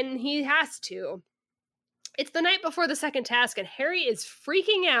gonna win. He has to. It's the night before the second task, and Harry is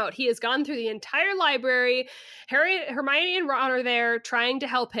freaking out. He has gone through the entire library. Hermione, and Ron are there trying to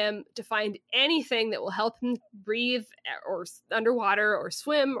help him to find anything that will help him breathe or underwater or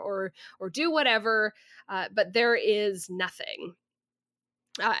swim or do whatever, but there is nothing.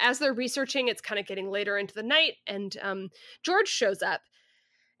 As they're researching, it's kind of getting later into the night, and George shows up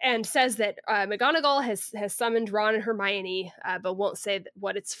and says that McGonagall has summoned Ron and Hermione, but won't say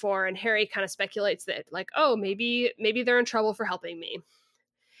what it's for. And Harry kind of speculates that, like, oh, maybe they're in trouble for helping me.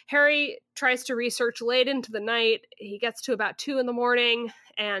 Harry tries to research late into the night. He gets to about 2 a.m.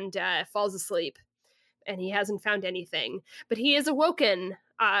 and falls asleep. And he hasn't found anything. But he is awoken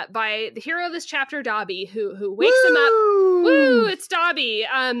by the hero of this chapter, Dobby, who wakes him up. Woo! It's Dobby.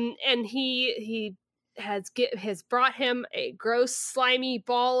 And he has brought him a gross, slimy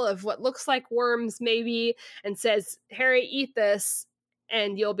ball of what looks like worms, maybe, and says, Harry, eat this,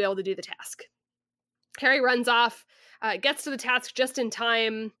 and you'll be able to do the task. Harry runs off, gets to the task just in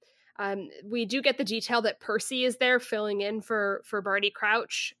time. We do get the detail that Percy is there filling in for Barty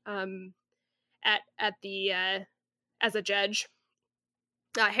Crouch at the as a judge.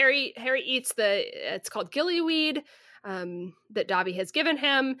 Harry eats it's called gillyweed, that Dobby has given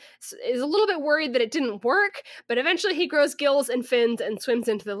him, is a little bit worried that it didn't work, but eventually he grows gills and fins and swims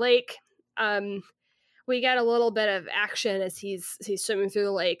into the lake. We get a little bit of action as he's swimming through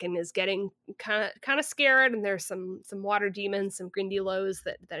the lake and is getting kind of scared, and there's some water demons, some Grindylows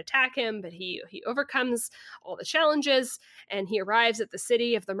that attack him, but he overcomes all the challenges, and he arrives at the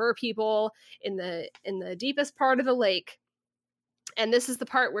city of the Mer people in the deepest part of the lake. And this is the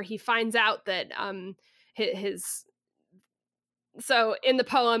part where he finds out that so in the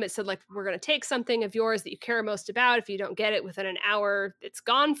poem, it said, like, we're going to take something of yours that you care most about. If you don't get it within an hour, it's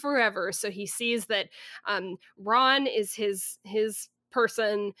gone forever. So he sees that Ron is his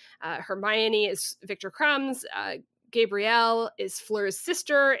person. Hermione is Victor Crumb's. Gabrielle is Fleur's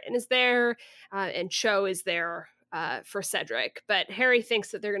sister and is there. And Cho is there for Cedric. But Harry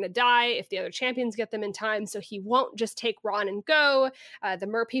thinks that they're going to die if the other champions get them in time, so he won't just take Ron and go. The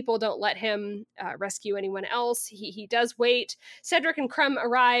Mer people don't let him rescue anyone else. He does wait. Cedric and Crumb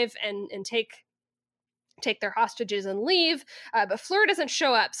arrive and take their hostages and leave, but Fleur doesn't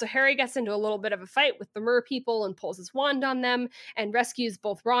show up, so Harry gets into a little bit of a fight with the Mer people and pulls his wand on them and rescues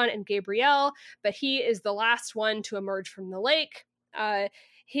both Ron and Gabrielle, but he is the last one to emerge from the lake.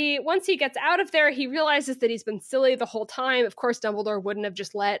 Once he gets out of there, he realizes that he's been silly the whole time. Of course, Dumbledore wouldn't have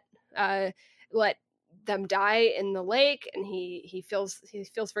just let them die in the lake, and he feels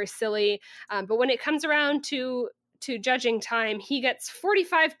very silly. But when it comes around to judging time, he gets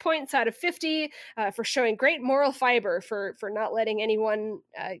 45 points out of 50 for showing great moral fiber for not letting anyone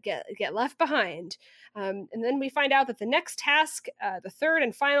get left behind. And then we find out that the next task, the third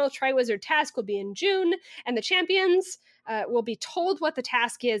and final Triwizard task, will be in June, and the champions will be told what the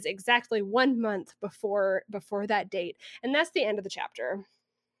task is exactly 1 month before that date. And that's the end of the chapter.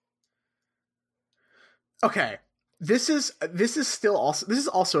 Okay. This is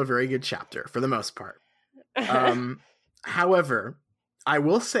also a very good chapter for the most part. However, I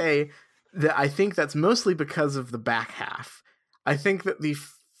will say that I think that's mostly because of the back half. I think that the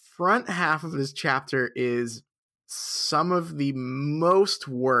front half of this chapter is some of the most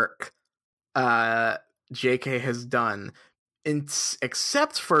work JK has done,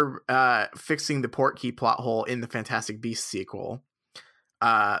 except for fixing the Portkey plot hole in the Fantastic Beasts sequel.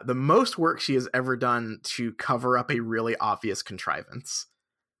 The most work she has ever done to cover up a really obvious contrivance,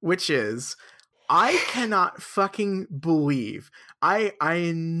 which is, I cannot fucking believe, I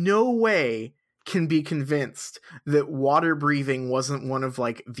in no way can be convinced that water breathing wasn't one of,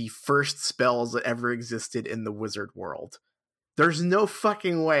 like, the first spells that ever existed in the wizard world. There's no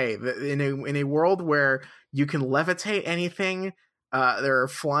fucking way that in a world where you can levitate anything, there are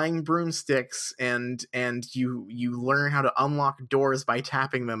flying broomsticks, and you learn how to unlock doors by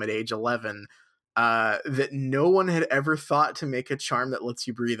tapping them at age 11, that no one had ever thought to make a charm that lets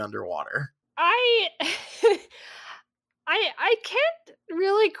you breathe underwater. I can't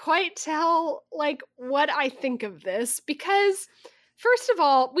really quite tell, like, what I think of this, because first of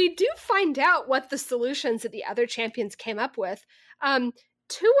all, we do find out what the solutions that the other champions came up with. 2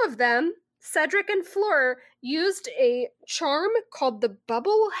 of them, Cedric and Fleur, used a charm called the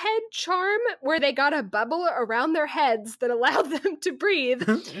Bubble Head Charm, where they got a bubble around their heads that allowed them to breathe.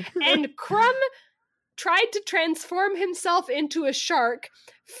 And Crumb tried to transform himself into a shark,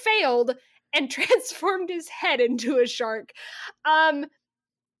 failed, and transformed his head into a shark. And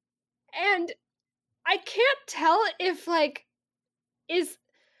I can't tell if like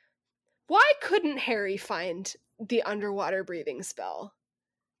why couldn't Harry find the underwater breathing spell?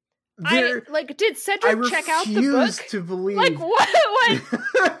 Did Cedric check out the book? I refuse to believe. Like what?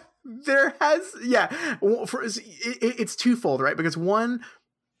 There has, it's twofold, right? Because one,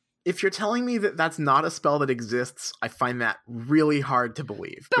 if you're telling me that that's not a spell that exists, I find that really hard to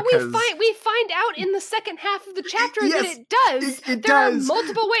believe. But we find out in the second half of the chapter that it does. There are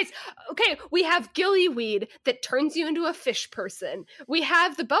multiple ways. Okay, we have Gillyweed that turns you into a fish person. We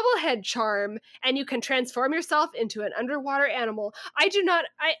have the Bubblehead charm, and you can transform yourself into an underwater animal.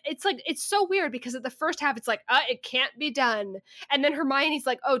 It's so weird because at the first half it's like, it can't be done. And then Hermione's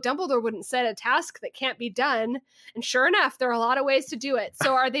like, oh, Dumbledore wouldn't set a task that can't be done. And sure enough, there are a lot of ways to do it.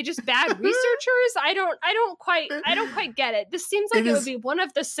 So are they just bad researchers? I don't quite get it. This seems like it would be one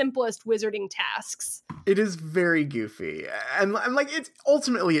of the simplest wizarding tasks. It is very goofy, and like it's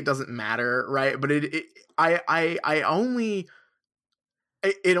ultimately it doesn't matter, right? But it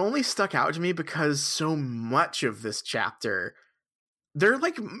only stuck out to me because so much of this chapter, they're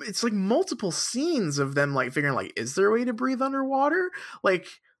like, it's like multiple scenes of them like figuring like, is there a way to breathe underwater? Like,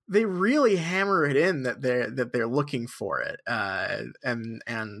 they really hammer it in that they're looking for it, and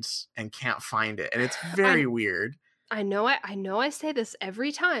can't find it, and it's very weird. I know I say this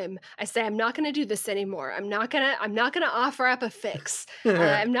every time. I say I'm not going to do this anymore. I'm not going to offer up a fix.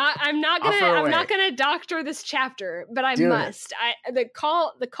 I'm not going to doctor this chapter, but I must. The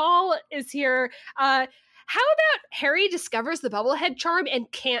call is here. How about Harry discovers the Bubblehead charm and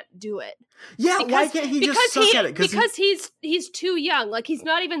can't do it? Yeah, why can't he just suck at it? Because he's too young. Like, he's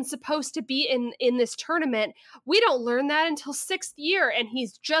not even supposed to be in this tournament. We don't learn that until 6th year, and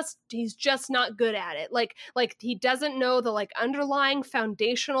he's just not good at it. Like he doesn't know the like underlying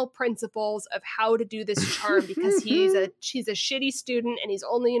foundational principles of how to do this charm because he's a shitty student and he's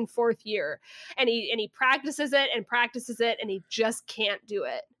only in 4th year. And he practices it and he just can't do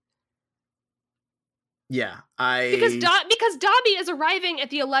it. Yeah, because Dobby is arriving at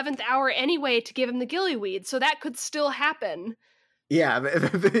the 11th hour anyway to give him the Gillyweed, so that could still happen. Yeah,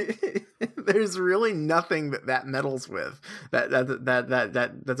 there's really nothing that meddles with that's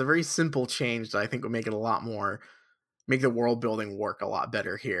a very simple change that I think would make the world building work a lot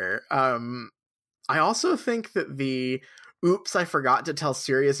better here. I also think that the "oops, I forgot to tell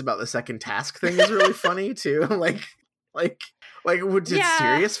Sirius about the second task" thing is really funny too. Did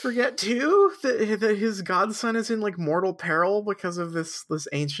Sirius forget too that his godson is in like mortal peril because of this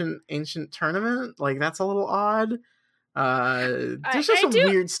ancient tournament? Like, that's a little odd. There's just some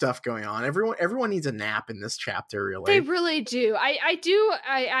weird stuff going on. Everyone needs a nap in this chapter, really. They really do. I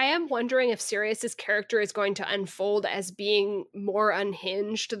am wondering if Sirius's character is going to unfold as being more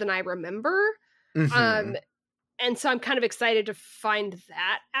unhinged than I remember. Mm-hmm. And so I'm kind of excited to find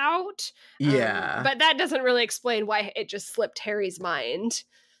that out. Yeah. But that doesn't really explain why it just slipped Harry's mind.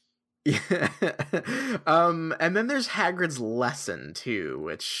 Yeah. And then there's Hagrid's lesson too,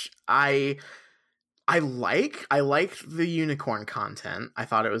 which I like. I liked the unicorn content. I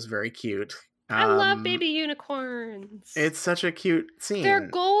thought it was very cute. I love baby unicorns. It's such a cute scene. They're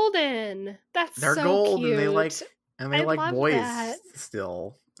golden. They're so gold, cute. and they like boys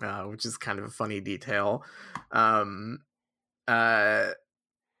still. Which is kind of a funny detail. But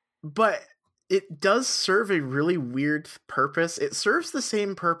it does serve a really weird purpose. It serves the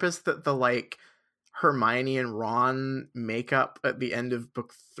same purpose that the like Hermione and Ron makeup at the end of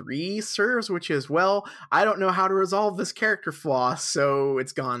book 3 serves, which is, well, I don't know how to resolve this character flaw, so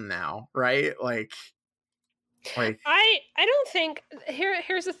it's gone now, right? Like I don't think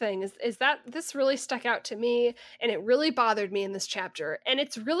here's the thing is that this really stuck out to me, and it really bothered me in this chapter, and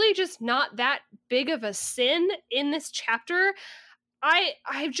it's really just not that big of a sin in this chapter. I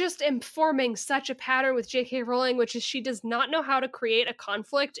just am forming such a pattern with J.K. Rowling, which is she does not know how to create a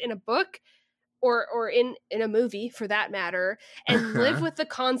conflict in a book or in a movie for that matter, and live with the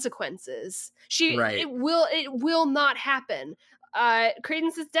consequences. It will not happen.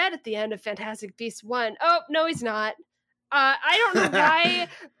 Credence is dead at the end of Fantastic Beasts 1. Oh, no, he's not. I don't know why,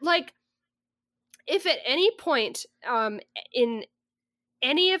 like, if at any point in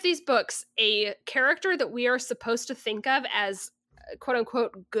any of these books, a character that we are supposed to think of as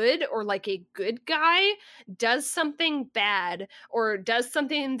quote-unquote good or like a good guy does something bad or does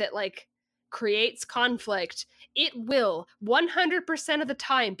something that, like, creates conflict, it will 100% of the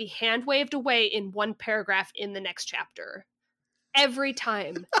time be hand-waved away in one paragraph in the next chapter. Every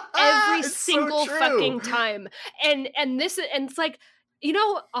time. Every single fucking time. And it's like, you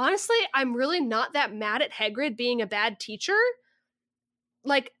know, honestly, I'm really not that mad at Hagrid being a bad teacher.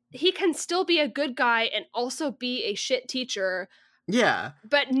 Like, he can still be a good guy and also be a shit teacher. Yeah.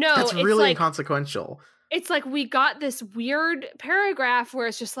 But no, That's it's really like inconsequential. it's like we got this weird paragraph where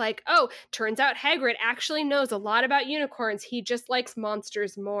it's just like, oh, turns out Hagrid actually knows a lot about unicorns. He just likes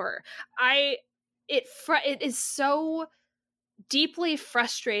monsters more. It is so deeply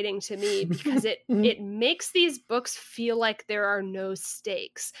frustrating to me because it makes these books feel like there are no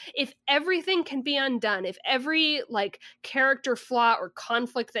stakes. If everything can be undone, if every like character flaw or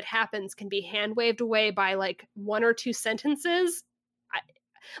conflict that happens can be hand waved away by like one or two sentences,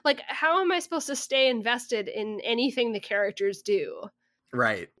 like, how am I supposed to stay invested in anything the characters do?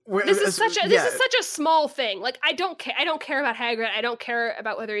 Right. This is such a small thing. Like, I don't care about Hagrid. I don't care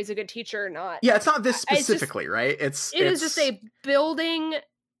about whether he's a good teacher or not. Yeah, it's not this specifically, right? It is just a building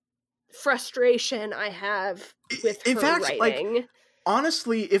frustration I have with her writing. Like,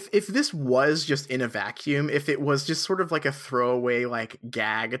 honestly, if this was just in a vacuum, if it was just sort of like a throwaway like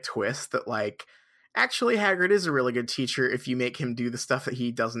gag twist that like actually Hagrid is a really good teacher if you make him do the stuff that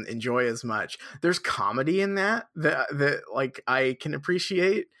he doesn't enjoy as much. There's comedy in that like I can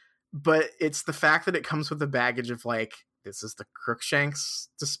appreciate, but it's the fact that it comes with the baggage of like, this is the Crookshanks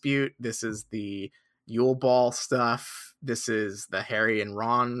dispute, this is the Yule Ball stuff, this is the Harry and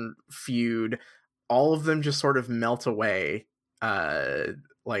Ron feud. All of them just sort of melt away,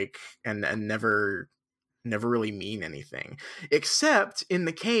 like and never really mean anything, except in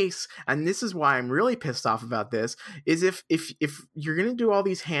the case, and this is why I'm really pissed off about this, is if you're gonna do all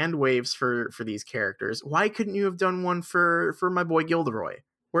these hand waves for these characters, why couldn't you have done one for my boy Gilderoy?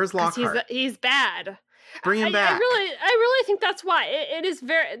 Where's Lockhart? He's bad. Bring him back. I really think that's why it is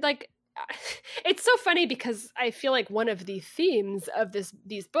very like. It's so funny because I feel like one of the themes of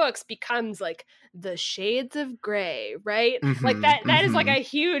these books becomes like the shades of gray, right? Mm-hmm, like that is like a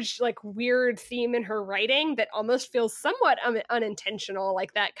huge like weird theme in her writing that almost feels somewhat unintentional,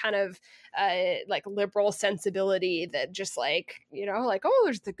 like that kind of like liberal sensibility that just like, you know, like, oh,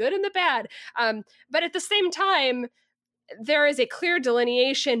 there's the good and the bad. But at the same time, there is a clear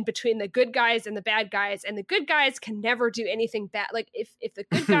delineation between the good guys and the bad guys, and the good guys can never do anything bad. Like if the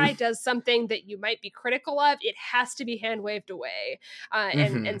good guy does something that you might be critical of, it has to be hand waved away.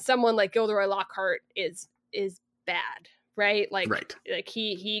 And someone like Gilderoy Lockhart is bad, right? Like, right. Like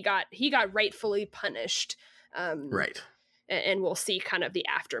he got rightfully punished. Right. And we'll see kind of the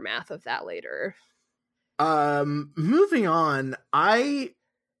aftermath of that later. Moving on, I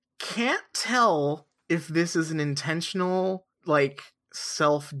can't tell if this is an intentional like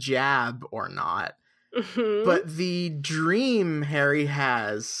self jab or not, but the dream Harry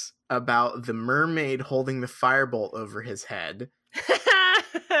has about the mermaid holding the firebolt over his head.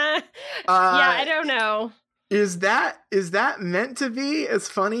 Yeah, I don't know. Is that meant to be as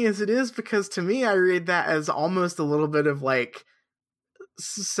funny as it is? Because to me, I read that as almost a little bit of like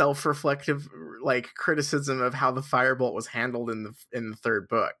self-reflective like criticism of how the firebolt was handled in the third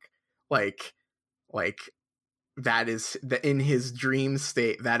book. Like that is in his dream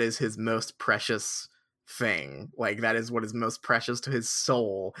state, that is his most precious thing. Like that is what is most precious to his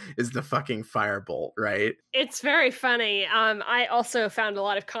soul, is the fucking firebolt, right? It's very funny. I also found a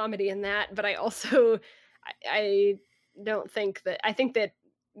lot of comedy in that, but I also I don't think that, I think that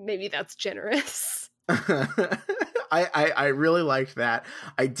maybe that's generous. I really liked that.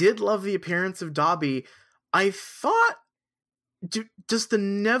 I did love the appearance of Dobby. I thought, does the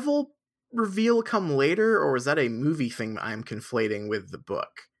Neville reveal come later, or is that a movie thing that I'm conflating with the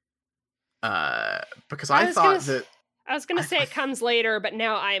book? Because I was gonna say it comes later, but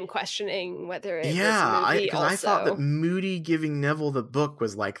now I am questioning whether it was a movie also. I thought that Moody giving Neville the book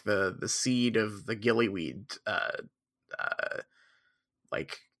was like the seed of the Gillyweed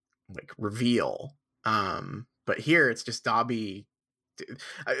like reveal. But here it's just Dobby.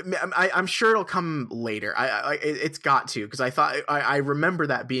 I'm sure it'll come later. It's got to, because I thought I remember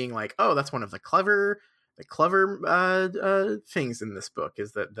that being like, oh, that's one of the clever things in this book,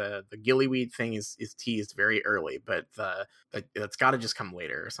 is that the Gillyweed thing is teased very early, but it's got to just come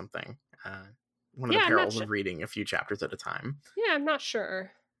later or something. One of the perils of reading a few chapters at a time. Yeah, I'm not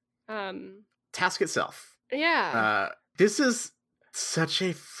sure. Task itself. Yeah. This is such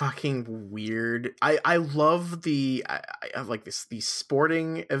a fucking weird. I love the I like this. The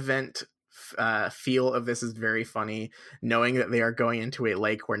sporting event feel of this is very funny, knowing that they are going into a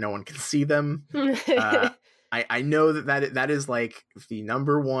lake where no one can see them. I know that is like the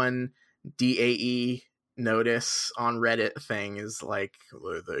number one DAE notice on Reddit thing, is like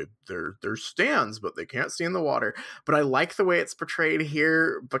they're stands but they can't see in the water. But I like the way it's portrayed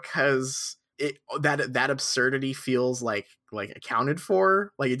here, because that absurdity feels like accounted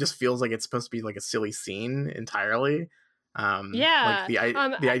for. Like it just feels like it's supposed to be like a silly scene entirely. Yeah.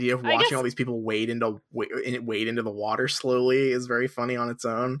 Like the idea of I watching guess all these people wade into the water slowly is very funny on its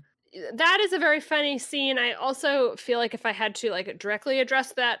own. that is a very funny scene. I also feel like if I had to like directly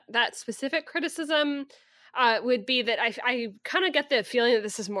address that specific criticism, would be that I kind of get the feeling that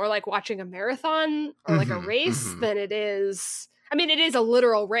this is more like watching a marathon or like a race than it is. I mean, it is a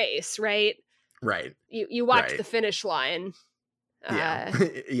literal race, right? Right. You watch the finish line. Yeah.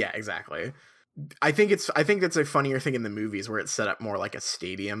 Yeah, exactly. I think that's a funnier thing in the movies where it's set up more like a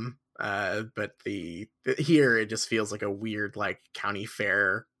stadium. But here it just feels like a weird like county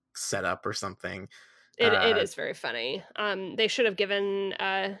fair setup or something. It is very funny. They should have given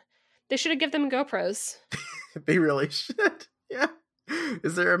them GoPros. They really should. Yeah.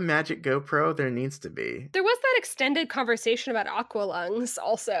 Is there a magic GoPro? There needs to be. There was that extended conversation about Aqualungs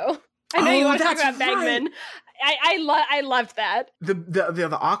also. I know you want to talk about Bagman. Right. I loved that. The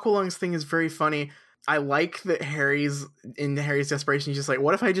Aqualungs thing is very funny. I like that Harry's desperation. He's just like,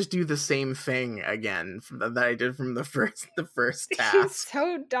 what if I just do the same thing again that I did from the first task? He's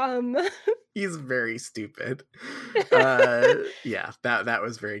so dumb. He's very stupid. Yeah, that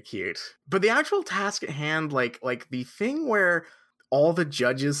was very cute. But the actual task at hand, like the thing where all the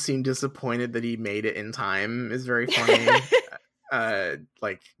judges seem disappointed that he made it in time is very funny.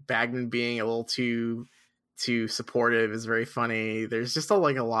 Like Bagman being a little too supportive is very funny. There's just a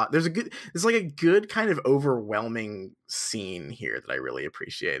lot. There's like a good kind of overwhelming scene here that I really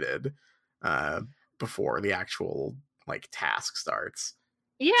appreciated before the actual like task starts.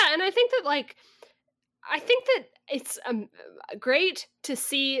 Yeah, and I think that it's great to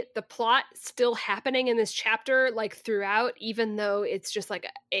see the plot still happening in this chapter like throughout, even though it's just like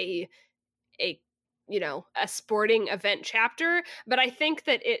a sporting event chapter. But I think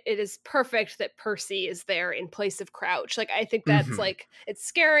that it is perfect that Percy is there in place of Crouch. Like, I think that's like, it's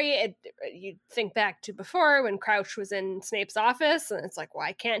scary. You think back to before when Crouch was in Snape's office and it's like,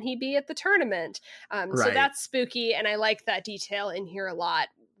 why can't he be at the tournament? Right. So that's spooky. And I like that detail in here a lot,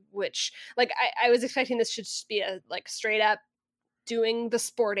 which like, I was expecting this should just be a like straight up doing the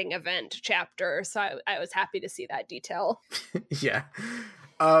sporting event chapter. So I was happy to see that detail. Yeah.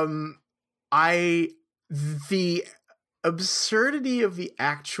 The absurdity of the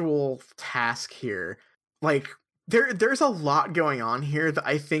actual task here, like there's a lot going on here that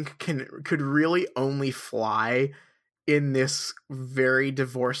I think could really only fly in this very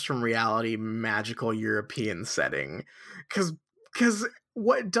divorced from reality magical European setting, because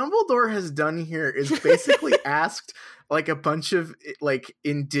what Dumbledore has done here is basically asked like a bunch of like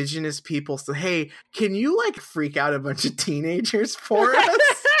indigenous people, so hey, can you like freak out a bunch of teenagers for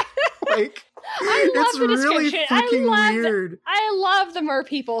us? Like, it's really fucking weird. I love the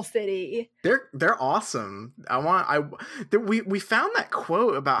Merpeople City. They're awesome. We found that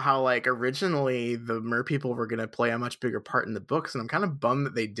quote about how like originally the Merpeople were going to play a much bigger part in the books, and I'm kind of bummed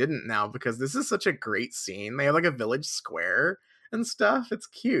that they didn't now, because this is such a great scene. They have like a village square and stuff. It's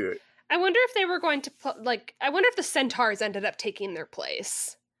cute. I wonder if they were going to I wonder if the centaurs ended up taking their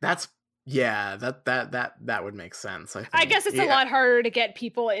place. Yeah, that would make sense. I guess it's a lot harder to get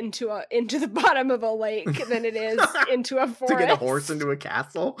people into the bottom of a lake than it is into a forest. To get a horse into a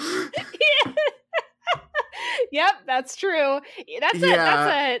castle. Yeah. Yep, that's true. That's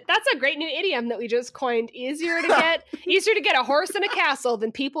a great new idiom that we just coined. Easier to get a horse in a castle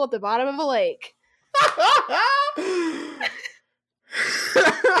than people at the bottom of a lake. The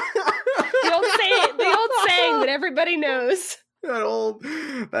old saying that everybody knows. That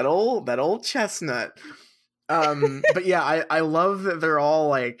old chestnut. But yeah, I love that they're all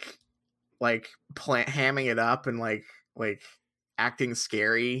like hamming it up and like acting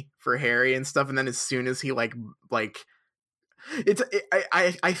scary for Harry and stuff. And then as soon as he I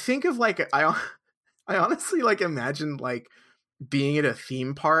think of like I honestly like imagine like being at a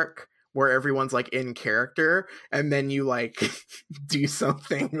theme park where everyone's like in character, and then you like do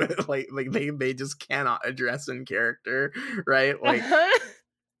something that like they just cannot address in character, right? Like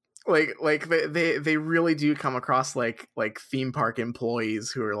like they really do come across like theme park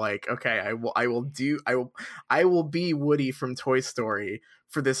employees who are like, okay, I will be Woody from Toy Story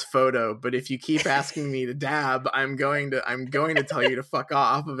for this photo, but if you keep asking me to dab, I'm going to tell you to fuck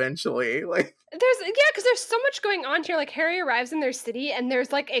off eventually. Like because there's so much going on here. Like Harry arrives in their city and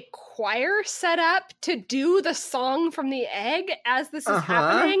there's like a choir set up to do the song from the egg as this is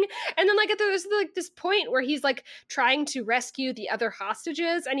happening. And then like there's like this point where he's like trying to rescue the other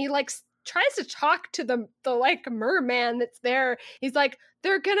hostages, and he like tries to talk to the like merman that's there. He's like,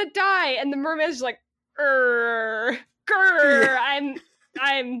 they're gonna die, and the merman's just like, grr,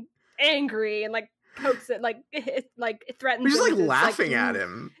 I'm angry, and like pokes it, like it like threatens. We're just like him laughing at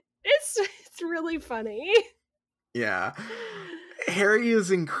him. It's really funny. Yeah. Harry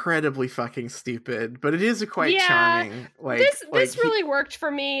is incredibly fucking stupid, but it is quite charming. Like this really worked for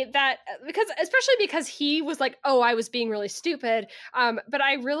me, that especially because he was like, "Oh, I was being really stupid." But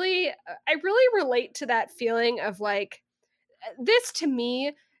I really relate to that feeling of like, this to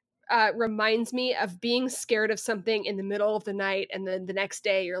me reminds me of being scared of something in the middle of the night, and then the next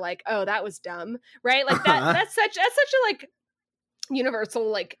day you're like, "Oh, that was dumb," right? Like that's such a like universal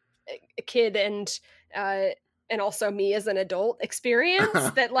like a kid and also me as an adult experience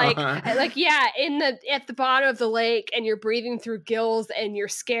that like at the bottom of the lake, and you're breathing through gills and you're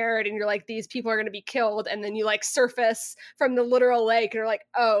scared and you're like, these people are going to be killed, and then you like surface from the literal lake and you're like,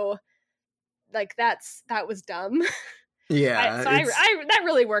 oh, like that was dumb. Yeah. That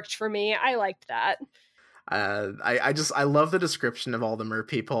really worked for me. I liked that. I love the description of all the mer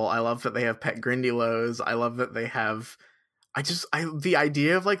people. I love that they have pet Grindylows. I love that they have the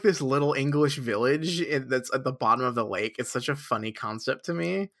idea of like this little English village that's at the bottom of the lake is such a funny concept to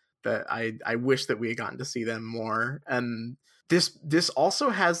me that I wish that we had gotten to see them more. And this also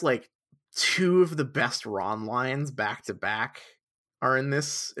has like two of the best Ron lines back to back are in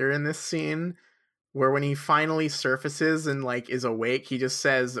this scene, where when he finally surfaces and like is awake, he just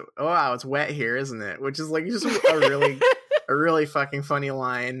says, "Oh wow, it's wet here, isn't it?" Which is like just a really fucking funny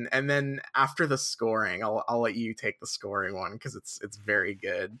line. And then after the scoring, I'll let you take the scoring one because it's very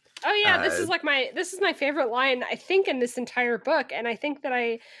good. Oh yeah, this is my favorite line I think in this entire book, and I think that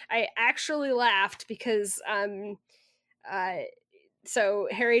I actually laughed because so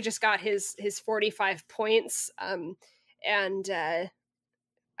Harry just got his 45 points, and I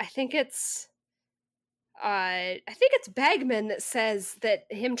think it's Bagman that says that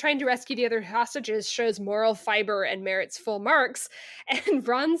him trying to rescue the other hostages shows moral fiber and merits full marks. And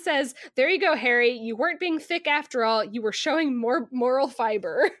Ron says, "There you go, Harry. You weren't being thick after all. You were showing more moral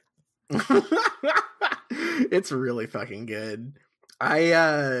fiber." It's really fucking good.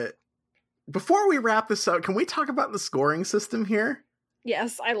 Before we wrap this up, can we talk about the scoring system here?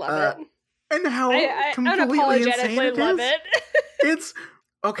 Yes, I love it. And how I completely unapologetically insane love it. It's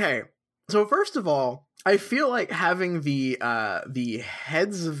okay. So first of all, I feel like having the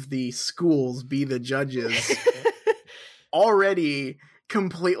heads of the schools be the judges already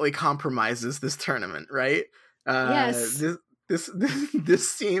completely compromises this tournament, right? Yes. This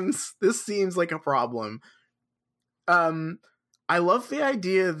seems like a problem. I love the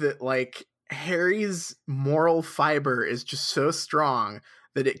idea that like Harry's moral fiber is just so strong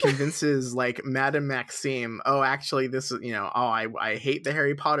that it convinces like Madame Maxime, oh, actually this is, I hate the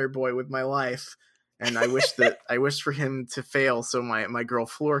Harry Potter boy with my life. And I wish for him to fail so my girl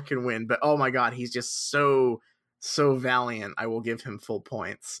Fleur can win. But oh my god, he's just so valiant. I will give him full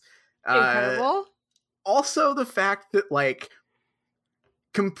points. Incredible. Also, the fact that like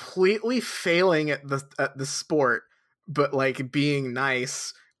completely failing at the sport, but like being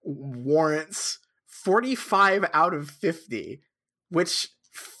nice warrants 45 out of 50, which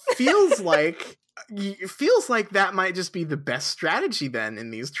feels like that might just be the best strategy then in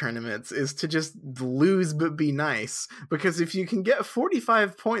these tournaments, is to just lose but be nice. Because if you can get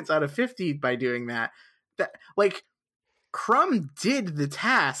 45 points out of 50 by doing that like Crumb did the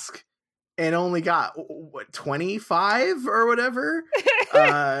task and only got 25 or whatever.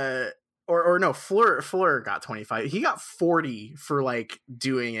 Or no, Fleur got 25. He got 40 for like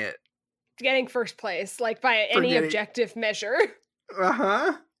doing it, getting first place, like by any objective measure.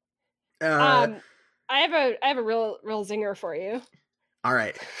 Uh-huh. I have a real zinger for you. All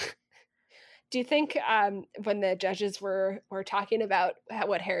right. Do you think when the judges were talking about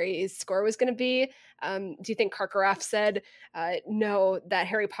what Harry's score was going to be, do you think Karkaroff said, "No, that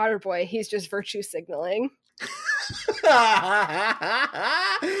Harry Potter boy, he's just virtue signaling"?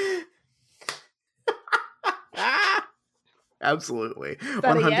 Absolutely.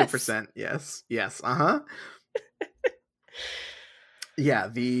 100%. Yes. Uh-huh. Yeah,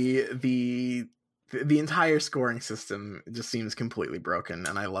 the entire scoring system just seems completely broken,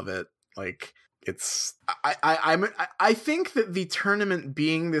 and I love it. Like, it's I think that the tournament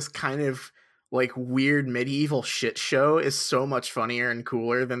being this kind of like weird medieval shit show is so much funnier and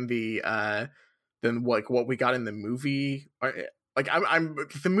cooler than than like what we got in the movie. Like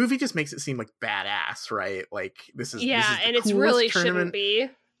the movie just makes it seem like badass, right? Like this is and it's really tournament. Shouldn't be.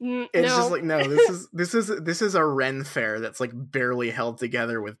 It's just like, no, this is a Ren fair that's like barely held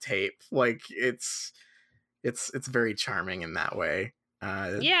together with tape. Like it's very charming in that way.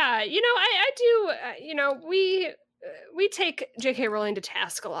 Yeah, I do. We take J.K. Rowling to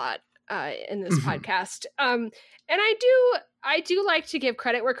task a lot in this podcast, and I do like to give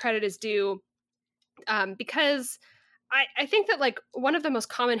credit where credit is due, because I think that like one of the most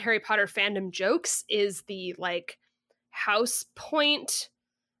common Harry Potter fandom jokes is the like house point,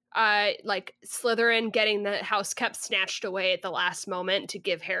 like Slytherin getting the house kept snatched away at the last moment to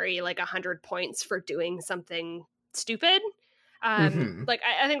give Harry like 100 points for doing something stupid. Like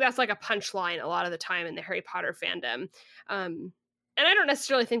I think that's like a punchline a lot of the time in the Harry Potter fandom. And I don't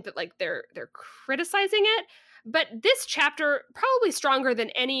necessarily think that like they're criticizing it, but this chapter, probably stronger than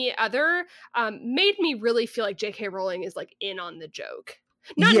any other, made me really feel like J.K. Rowling is like in on the joke.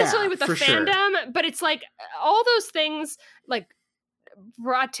 Not necessarily with the fandom, but it's like all those things like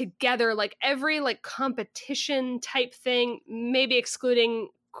brought together, like every like competition type thing, maybe excluding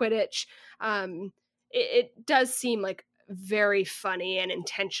Quidditch. It does seem like very funny and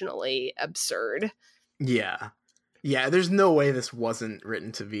intentionally absurd. Yeah. There's no way this wasn't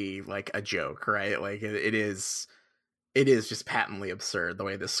written to be like a joke, right? Like it is just patently absurd the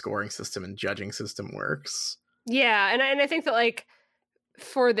way this scoring system and judging system works. Yeah, and I think that like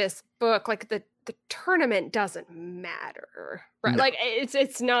for this book, like the tournament doesn't matter, right? No. Like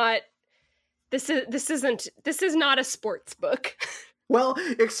it's not. This is not a sports book. Well,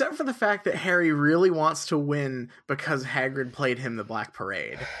 except for the fact that Harry really wants to win because Hagrid played him the Black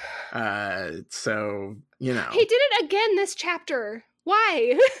Parade. So, you know. He did it again this chapter.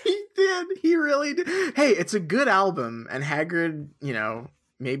 Why? He did. He really did. Hey, it's a good album, and Hagrid, you know,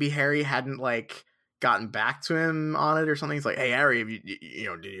 maybe Harry hadn't like gotten back to him on it or something. He's like, hey, Harry, you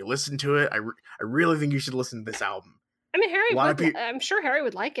know, did you listen to it? I really think you should listen to this album. I mean, Harry would, I'm sure Harry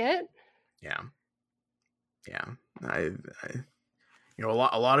would like it. Yeah. I you know,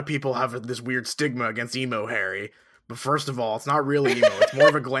 a lot of people have this weird stigma against emo Harry, but first of all, it's not really emo. It's more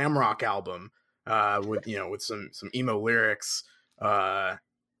of a glam rock album with some emo lyrics.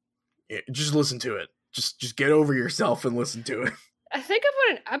 Just listen to it. Just get over yourself and listen to it. I think of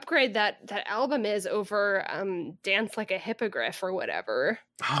what an upgrade that album is over Dance Like a Hippogriff or whatever.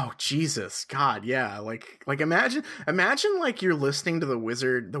 Oh, Jesus. God, yeah. Like imagine like you're listening to the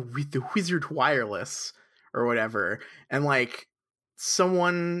Wizard Wireless or whatever, and like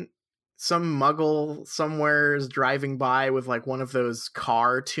some muggle somewhere is driving by with like one of those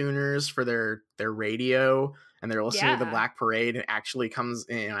car tuners for their radio, and they're listening to the Black Parade, and actually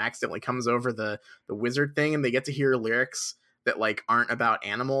accidentally comes over the wizard thing, and they get to hear lyrics that like aren't about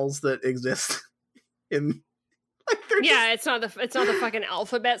animals that exist in like it's not the fucking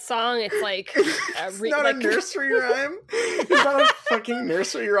alphabet song. It's like it's not a nursery rhyme. It's not a fucking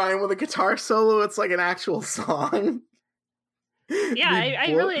nursery rhyme with a guitar solo. It's like an actual song. Yeah,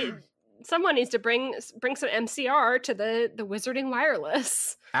 I really, someone needs to bring some MCR to the Wizarding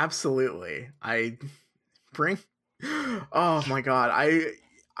Wireless. Absolutely. Oh my God.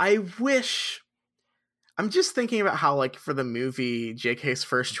 I wish. I'm just thinking about how, like, for the movie, JK's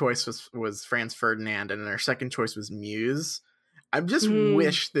first choice was Franz Ferdinand, and her second choice was Muse. I just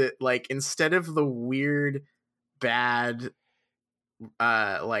wish that, like, instead of the weird, bad,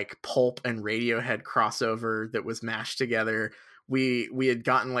 like, Pulp and Radiohead crossover that was mashed together, we had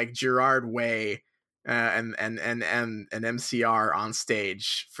gotten, like, Gerard Way and MCR on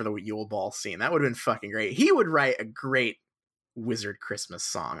stage for the Yule Ball scene. That would have been fucking great. He would write a great Wizard Christmas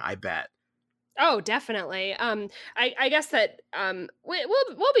song, I bet. Oh, definitely. I guess that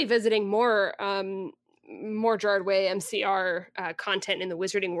we'll be visiting more Gerard Way MCR content in the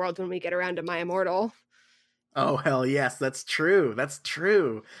wizarding world when we get around to My Immortal. Oh hell yes, that's true.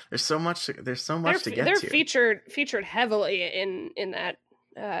 There's so much to get to. They're featured heavily in that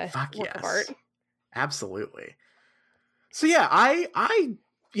work of art. Absolutely. So yeah, I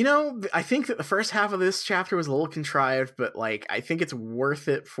think that the first half of this chapter was a little contrived, but like I think it's worth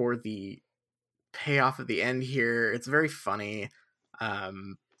it for the payoff at the end here. It's very funny. I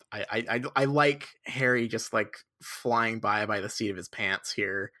like Harry just like flying by the seat of his pants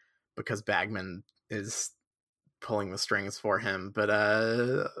here because Bagman is pulling the strings for him. But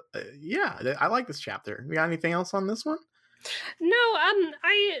yeah, I like this chapter. You got anything else on this one? No,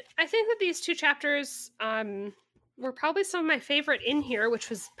 I think that these two chapters were probably some of my favorite in here, which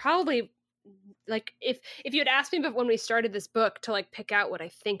was probably like if you had asked me but when we started this book to like pick out what I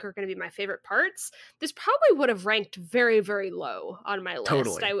think are going to be my favorite parts, this probably would have ranked very, very low on my list.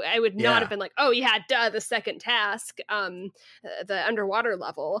 Totally. I would not have been like, oh yeah, duh, the second task, the underwater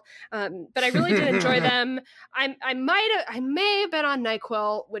level. But I really did enjoy them. I may have been on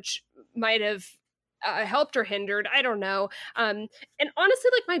NyQuil, which might have helped or hindered. I don't know. And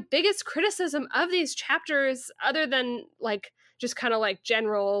honestly, like my biggest criticism of these chapters, other than like just kind of like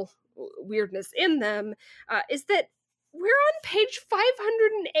general weirdness in them, is that we're on page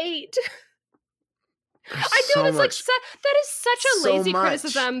 508. I know that's like that is such a lazy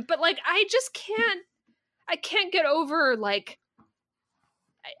criticism, but like I just can't get over like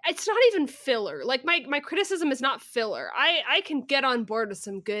it's not even filler. Like my criticism is not filler. I can get on board with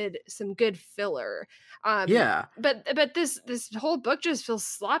some good filler. Yeah. But this whole book just feels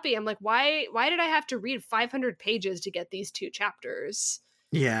sloppy. I'm like, why did I have to read 500 pages to get these 2 chapters?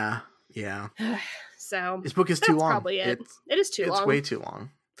 Yeah. So this book is too long. Probably it is too long. It's way too long.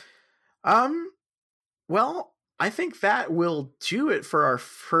 Well, I think that will do it for our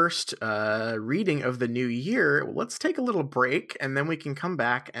first reading of the new year. Let's take a little break, and then we can come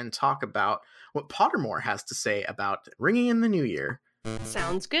back and talk about what Pottermore has to say about ringing in the new year.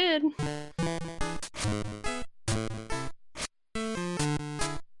 Sounds good.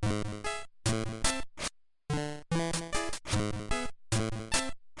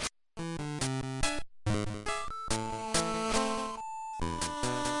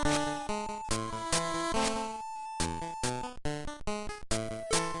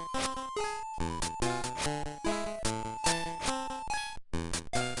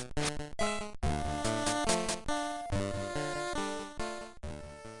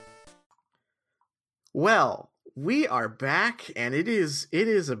 Well, we are back, and it is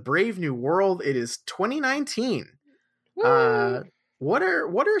a brave new world. It is 2019. What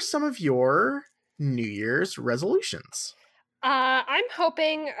are some of your New Year's resolutions? I'm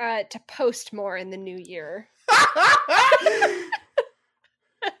hoping to post more in the new year.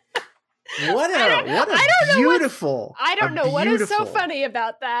 What a beautiful. I don't know what is so funny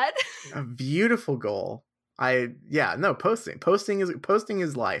about that. A beautiful goal. Posting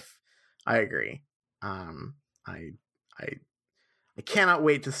is life. I agree. I cannot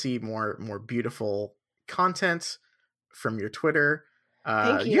wait to see more beautiful content from your Twitter.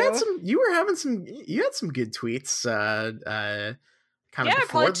 Thank you. You had some good tweets. I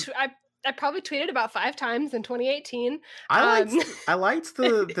probably tweeted about 5 times in 2018. I liked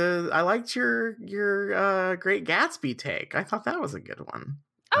your Great Gatsby take. I thought that was a good one.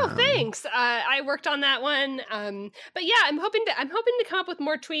 Oh, thanks. I worked on that one. But yeah, I'm hoping to come up with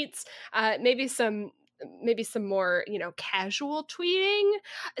more tweets. Maybe some more, casual tweeting.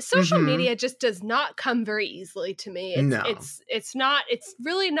 Social media just does not come very easily to me. It's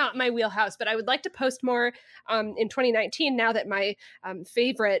really not my wheelhouse, but I would like to post more in 2019 now that my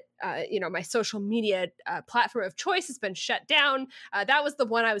favorite, my social media platform of choice has been shut down. That was the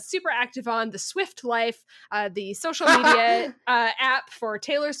one I was super active on, the Swift Life, the social media app for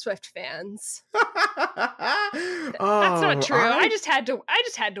Taylor Swift fans. That's not true. I just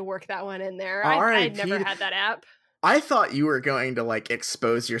had to work that one in there. I'd never had that app. I thought you were going to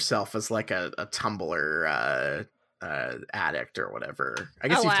expose yourself as a Tumblr addict or whatever. I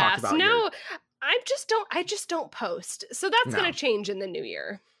guess you've talked about I just don't post. So that's going to change in the new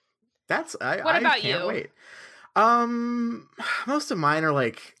year. What about can't you? Wait. Most of mine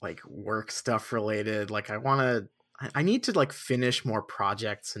are work stuff related. I need to finish more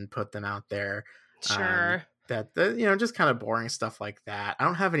projects and put them out there. Sure. Just kind of boring stuff like that. I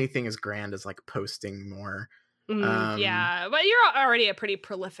don't have anything as grand as posting more. Yeah, but you're already a pretty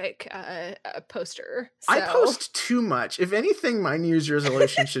prolific poster. So. I post too much. If anything, my New Year's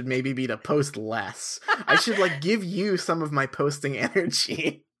resolution should maybe be to post less. I should give you some of my posting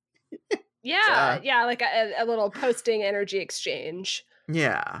energy. Yeah, a little posting energy exchange.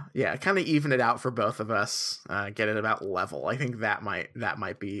 Yeah, kind of even it out for both of us. Get it about level. I think that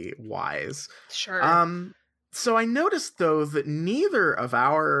might be wise. Sure. So I noticed though that neither of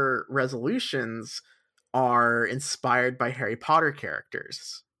our resolutions are inspired by Harry Potter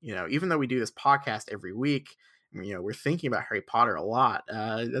characters. Even though we do this podcast every week, we're thinking about Harry Potter a lot.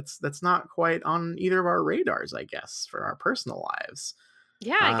 That's not quite on either of our radars, I guess, for our personal lives.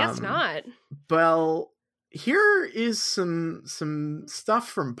 Yeah, I guess not. Well, here is some stuff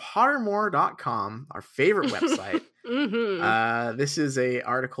from Pottermore.com, our favorite website. This is a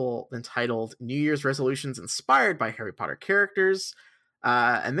article entitled "New Year's Resolutions Inspired by Harry Potter Characters,"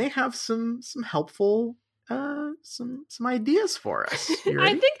 and they have some helpful some ideas for us. I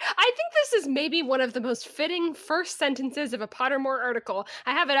think this is maybe one of the most fitting first sentences of a Pottermore article.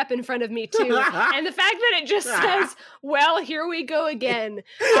 I have it up in front of me too, and the fact that it just says, "Well, here we go again."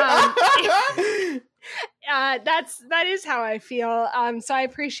 That is how I feel. So I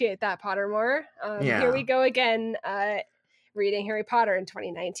appreciate that, Pottermore. Here we go again, reading Harry Potter in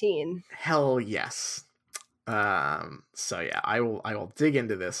 2019. Hell yes. So yeah, I will dig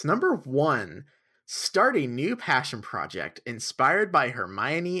into this. Number 1, start a new passion project inspired by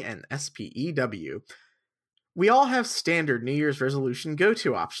Hermione and SPEW. We all have standard New Year's resolution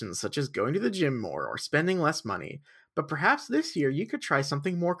go-to options, such as going to the gym more or spending less money. But perhaps this year you could try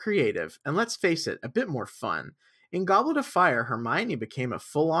something more creative, and let's face it, a bit more fun. In Goblet of Fire, Hermione became a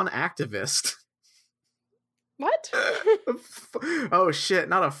full-on activist. What? Oh shit,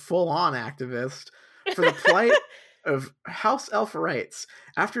 not a full-on activist. For the plight of House Elferites.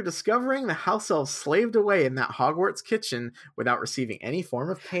 After discovering the house elves slaved away in that Hogwarts kitchen without receiving any form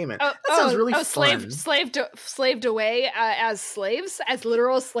of payment. That sounds really fun. Slaved away as slaves? As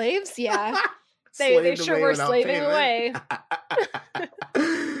literal slaves? Yeah. They sure were slaving away.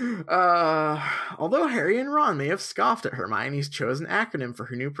 Although Harry and Ron may have scoffed at Hermione's chosen acronym for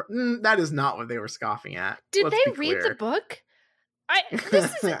her new that is not what they were scoffing at. Did they read the book? I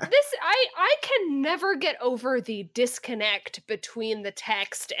can never get over the disconnect between the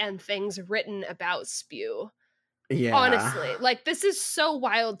text and things written about Spew. Yeah. Honestly, like, this is so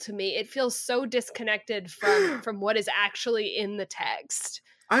wild to me. It feels so disconnected from what is actually in the text.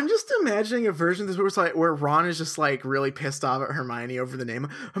 I'm just imagining a version of this where Ron is just like really pissed off at Hermione over the name.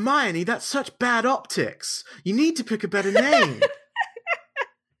 Hermione, that's such bad optics. You need to pick a better name.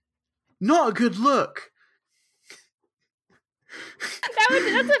 Not a good look.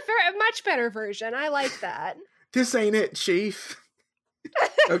 That's a much better version. I like that. This ain't it, Chief.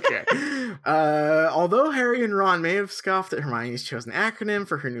 Okay. Although Harry and Ron may have scoffed at Hermione's chosen acronym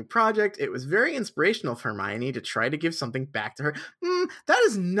for her new project, it was very inspirational for Hermione to try to give something back to her. That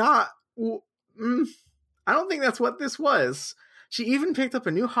is not... I don't think that's what this was. She even picked up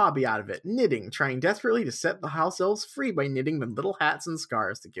a new hobby out of it, knitting, trying desperately to set the house elves free by knitting them little hats and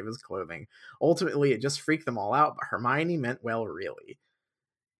scarves to give as clothing. Ultimately, it just freaked them all out, but Hermione meant well, really.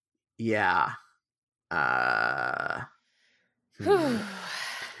 Yeah.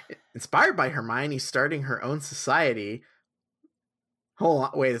 Inspired by Hermione starting her own society. Hold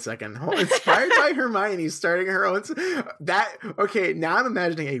on, wait a second. Inspired by Hermione starting her own... Okay, now I'm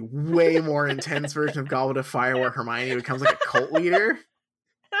imagining a way more intense version of Goblet of Fire where Hermione becomes like a cult leader.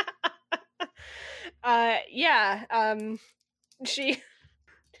 She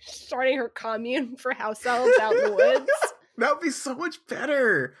starting her commune for house elves out in the woods. That would be so much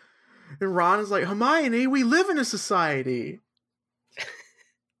better. And Ron is like, Hermione, we live in a society.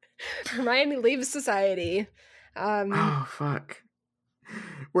 Hermione leaves society. Oh, fuck.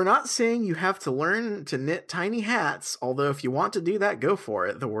 We're not saying you have to learn to knit tiny hats, although if you want to do that, go for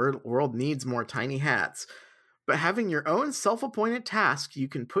it. The world needs more tiny hats. But having your own self-appointed task you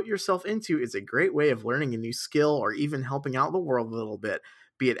can put yourself into is a great way of learning a new skill or even helping out the world a little bit.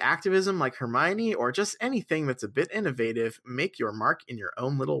 Be it activism like Hermione or just anything that's a bit innovative, make your mark in your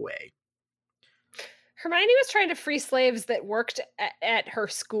own little way. Hermione was trying to free slaves that worked at her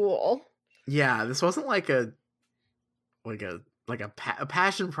school. Yeah, this wasn't like a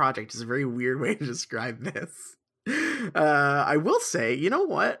passion project is a very weird way to describe this. I will say, you know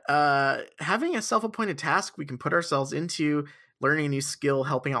what? Having a self-appointed task we can put ourselves into, learning a new skill,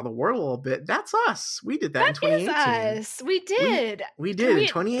 helping out the world a little bit, that's us. We did that in 2018. That is us. We did. We did in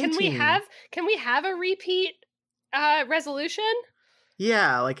 2018. Can we have a repeat resolution?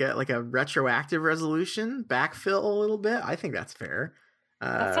 Yeah, like a retroactive resolution, backfill a little bit. I think that's fair.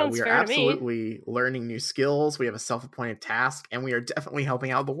 That sounds we are fair absolutely to me. Learning new skills. We have a self-appointed task, and we are definitely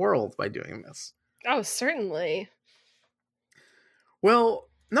helping out the world by doing this. Oh, certainly. Well,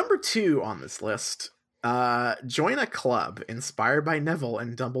 number 2 on this list, join a club inspired by Neville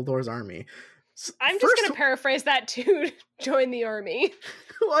and Dumbledore's army. I'm just going to paraphrase that to join the army.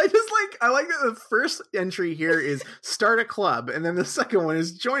 Well, I like that the first entry here is start a club, and then the second one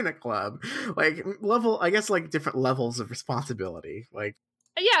is join a club. Like different levels of responsibility. Like,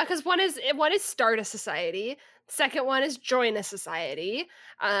 yeah, because one is start a society. The second one is join a society.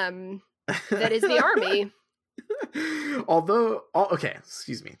 That is the army.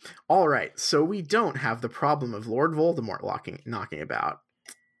 Excuse me. All right, so we don't have the problem of Lord Voldemort knocking about.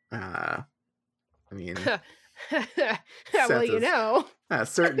 I mean, well, you know, a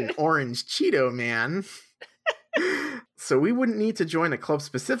certain orange Cheeto man. So we wouldn't need to join a club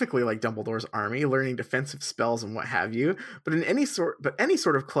specifically like Dumbledore's army, learning defensive spells and what have you. But any sort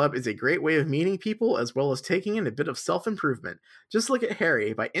of club is a great way of meeting people as well as taking in a bit of self-improvement. Just look at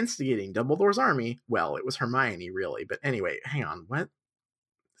Harry by instigating Dumbledore's army. Well, it was Hermione, really. But anyway, hang on. What?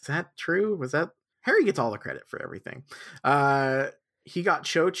 Is that true? Was that... Harry gets all the credit for everything. He got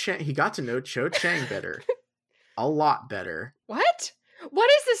to know Cho Chang better. A lot better. What?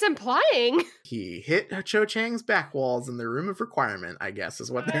 What is this implying? He hit Cho Chang's back walls in the room of requirement, I guess, is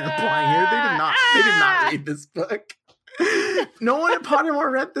what they're implying here. They did not read this book. No one at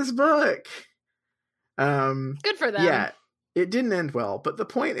Pottermore read this book. Good for them. Yeah, it didn't end well, but the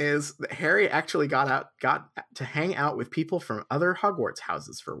point is that Harry actually got to hang out with people from other Hogwarts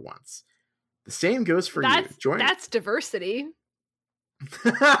houses for once. The same goes for you. That's diversity.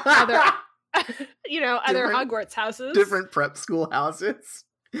 Other Hogwarts houses. Different prep school houses.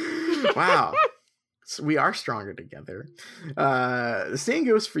 Wow. we are stronger together. The same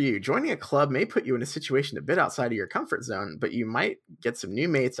goes for you. Joining a club may put you in a situation a bit outside of your comfort zone, but you might get some new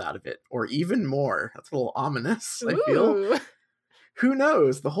mates out of it, or even more. That's a little ominous, I feel. Who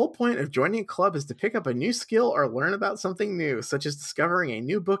knows? The whole point of joining a club is to pick up a new skill or learn about something new, such as discovering a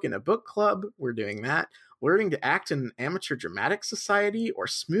new book in a book club. We're doing that. Learning to act in an amateur dramatic society, or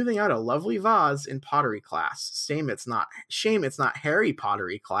smoothing out a lovely vase in pottery class. Shame it's not Harry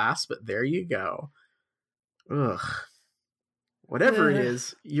Pottery class, but there you go. Ugh. Whatever it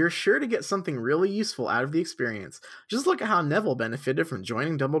is, you're sure to get something really useful out of the experience. Just look at how Neville benefited from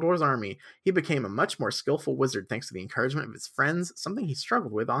joining Dumbledore's army. He became a much more skillful wizard thanks to the encouragement of his friends, something he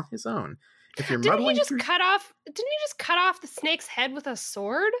struggled with on his own. If you're Didn't he just cut off the snake's head with a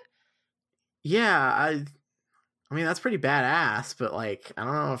sword? Yeah, I mean that's pretty badass, but like I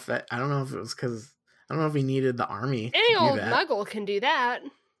don't know if it was because I don't know if he needed the army. Any old muggle can do that.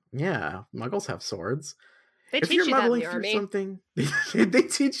 Yeah, muggles have swords. They teach you that in the army. Something, they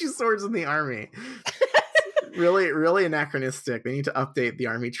teach you swords in the army. really, really anachronistic. They need to update the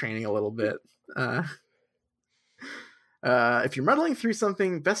army training a little bit. If you're muddling through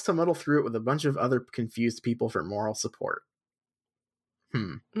something, best to muddle through it with a bunch of other confused people for moral support.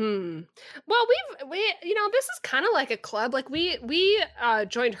 Well, we this is kind of like a club. Like we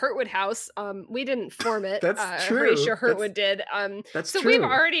joined Hurtwood House. We didn't form it. That's true. Horatio Hurtwood did. That's so true. We've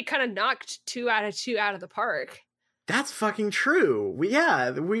already kind of knocked 2 out of 2 out of the park. That's fucking true. We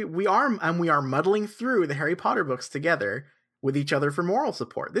are muddling through the Harry Potter books together with each other for moral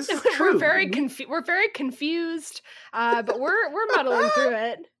support. This is true. We're very confused, but we're muddling through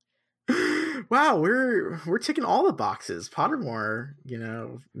it. Wow, we're ticking all the boxes. Pottermore,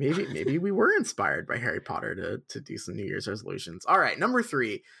 maybe we were inspired by Harry Potter to do some New Year's resolutions. All right, number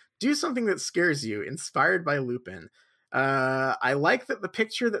 3, do something that scares you. Inspired by Lupin. I like that the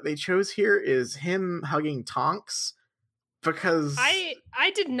picture that they chose here is him hugging Tonks, because I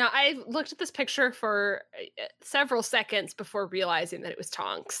did not. I looked at this picture for several seconds before realizing that it was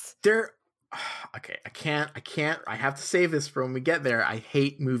Tonks. Okay, I have to save this for when we get there. I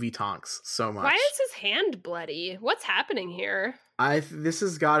hate movie Tonks so much. Why is his hand bloody? What's happening here? This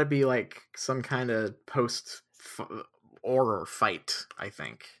has got to be like some kind of post horror fight, I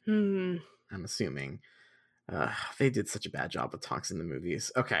think. I'm assuming. They did such a bad job with Tonks in the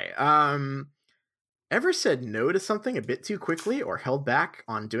movies. Okay. Ever said no to something a bit too quickly, or held back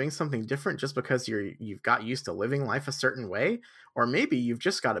on doing something different just because you've got used to living life a certain way? Or maybe you've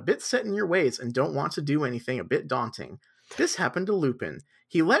just got a bit set in your ways and don't want to do anything a bit daunting. This happened to Lupin.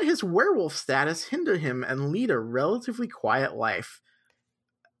 He let his werewolf status hinder him and lead a relatively quiet life.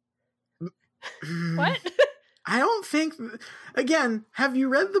 What? I don't think... Again, have you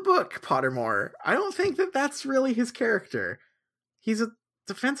read the book, Pottermore? I don't think that that's really his character. He's a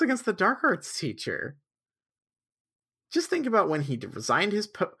Defense Against the Dark Arts teacher. Just think about when he resigned his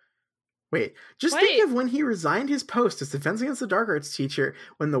post. Think of when he resigned his post as Defense Against the Dark Arts teacher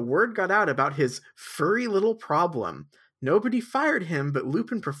when the word got out about his furry little problem. Nobody fired him, but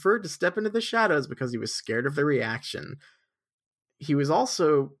Lupin preferred to step into the shadows because he was scared of the reaction. He was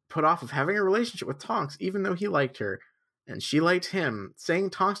also put off of having a relationship with Tonks, even though he liked her, and she liked him,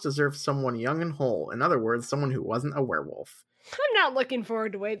 saying Tonks deserved someone young and whole. In other words, someone who wasn't a werewolf. I'm not looking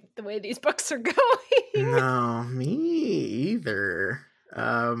forward to the way these books are going. No, me either.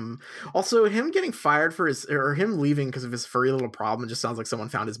 Also, him getting fired for him leaving because of his furry little problem just sounds like someone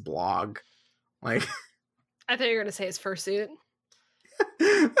found his blog. Like, I thought you were going to say his fursuit.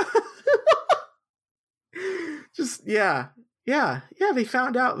 Just, yeah, they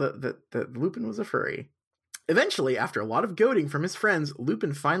found out that Lupin was a furry. Eventually, after a lot of goading from his friends,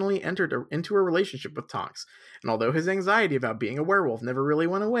 Lupin finally entered into a relationship with Tonks. And although his anxiety about being a werewolf never really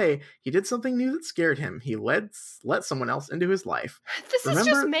went away, he did something new that scared him. He let someone else into his life. This is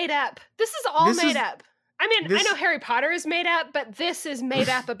just made up. This is all made up. I mean, I know Harry Potter is made up, but this is made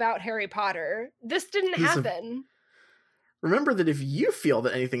up about Harry Potter. This didn't happen. Remember that if you feel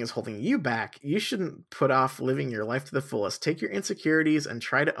that anything is holding you back, you shouldn't put off living your life to the fullest. Take your insecurities and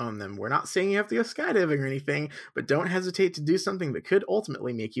try to own them. We're not saying you have to go skydiving or anything, but don't hesitate to do something that could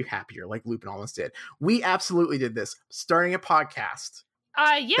ultimately make you happier, like Lupin almost did. We absolutely did this, starting a podcast.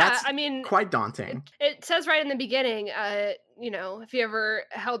 That's quite daunting. It says right in the beginning, if you ever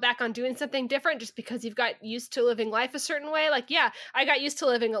held back on doing something different just because you've got used to living life a certain way, like, yeah, I got used to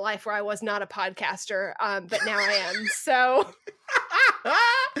living a life where I was not a podcaster, but now I am. So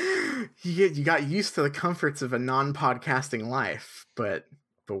you got used to the comforts of a non-podcasting life, but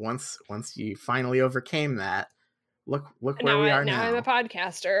once you finally overcame that, look where we are now. Now I'm a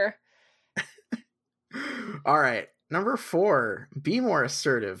podcaster. All right. Number 4, be more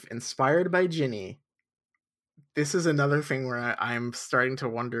assertive, inspired by Ginny. this is another thing where I'm starting to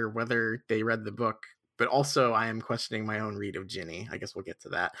wonder whether they read the book, but also I am questioning my own read of Ginny. I guess we'll get to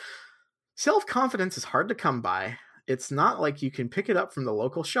that. Self-confidence is hard to come by. It's not like you can pick it up from the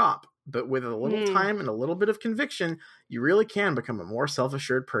local shop, but with a little time and a little bit of conviction, you really can become a more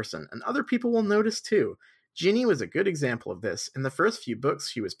self-assured person, and other people will notice too. Ginny was a good example of this. In the first few books,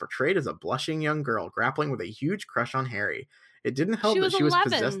 she was portrayed as a blushing young girl grappling with a huge crush on Harry. It didn't help that she was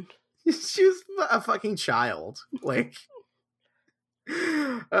possessed. She was a fucking child. Like,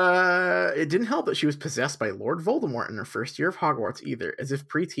 it didn't help that she was possessed by Lord Voldemort in her first year of Hogwarts either, as if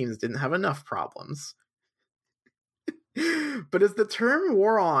preteens didn't have enough problems. But as the term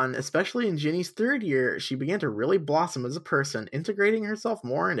wore on, especially in Ginny's third year, she began to really blossom as a person, integrating herself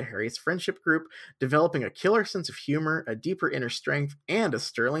more into Harry's friendship group, developing a killer sense of humor, a deeper inner strength, and a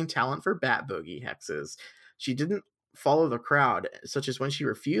sterling talent for bat bogey hexes. She didn't follow the crowd, such as when she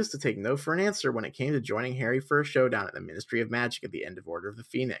refused to take no for an answer when it came to joining Harry for a showdown at the Ministry of Magic at the end of Order of the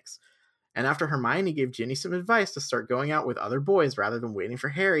Phoenix. And after Hermione gave Ginny some advice to start going out with other boys rather than waiting for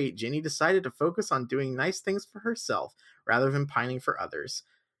Harry, Ginny decided to focus on doing nice things for herself rather than pining for others.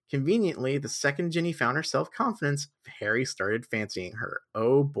 Conveniently, the second Ginny found her self-confidence, Harry started fancying her.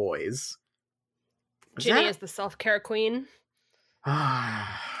 Oh, boys. Ginny is the self-care queen.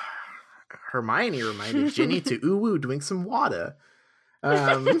 Hermione reminded Ginny to ooh-woo drink some water.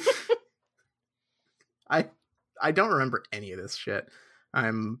 I don't remember any of this shit.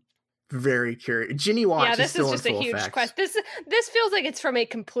 I'm very curious. Ginny Watch is still in full effect. Yeah, this is just a huge question. This feels like it's from a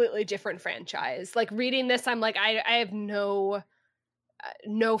completely different franchise. Like, reading this, I'm like, I have no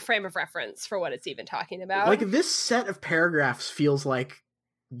frame of reference for what it's even talking about. Like, this set of paragraphs feels like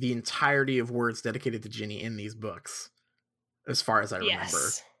the entirety of words dedicated to Ginny in these books, as far as I remember.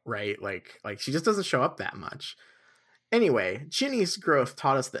 Yes. Right? Like she just doesn't show up that much. Anyway, Ginny's growth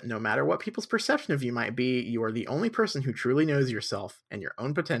taught us that no matter what people's perception of you might be, you are the only person who truly knows yourself and your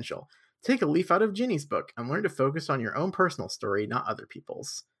own potential. Take a leaf out of Ginny's book and learn to focus on your own personal story, not other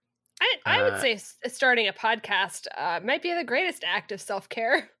people's. I would say starting a podcast might be the greatest act of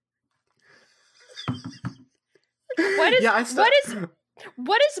self-care. What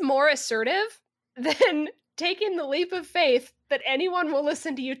is more assertive than taking the leap of faith that anyone will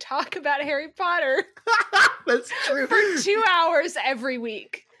listen to you talk about Harry Potter? That's true. For 2 hours every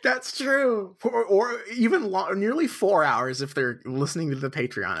week. That's true. Or even nearly 4 hours if they're listening to the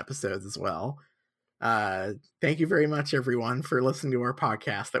Patreon episodes as well. Thank you very much, everyone, for listening to our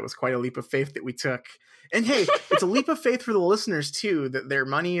podcast. That was quite a leap of faith that we took. And hey, it's a leap of faith for the listeners, too, that their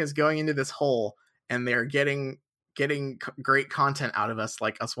money is going into this hole and they're getting great content out of us,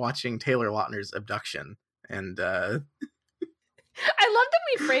 like us watching Taylor Lautner's Abduction. And I love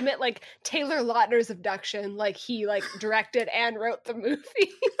that we frame it like Taylor Lautner's Abduction, like he directed and wrote the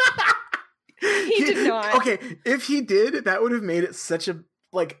movie. He did not. Okay, if he did, that would have made it such a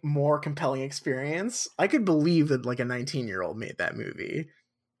more compelling experience. I could believe that a 19-year-old made that movie.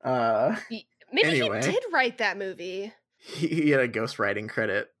 Maybe anyway, he did write that movie. He had a ghostwriting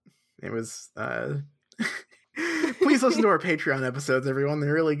credit. It was please listen to our Patreon episodes, everyone.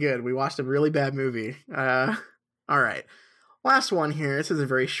 They're really good. We watched a really bad movie. All right. Last one here. This is a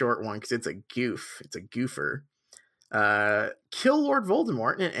very short one because it's a goof. It's a goofer. Kill Lord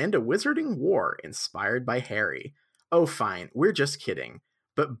Voldemort and end a wizarding war inspired by Harry. Oh, fine. We're just kidding.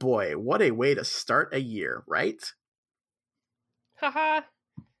 But boy, what a way to start a year, right? Haha.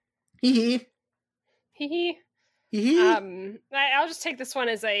 Hee hee. Hee hee. I'll just take this one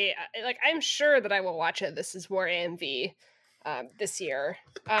as I'm sure that I will watch it. This is War AMV this year.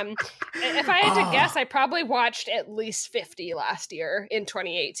 If I had to guess, I probably watched at least 50 last year in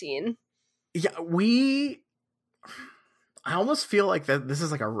 2018. Yeah, I almost feel like that this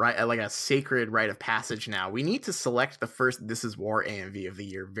is a sacred rite of passage now. We need to select the first This Is War AMV of the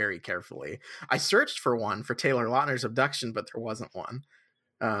year very carefully. I searched for one for Taylor Lautner's Abduction, but there wasn't one.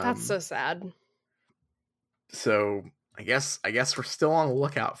 That's so sad. So I guess we're still on the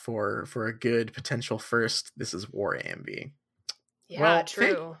lookout for a good potential first This Is War AMV. Yeah, well,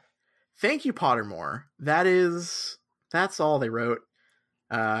 true. Thank you, Pottermore. That's all they wrote.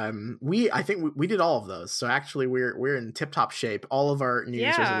 I think we did all of those. So actually we're in tip-top shape. All of our New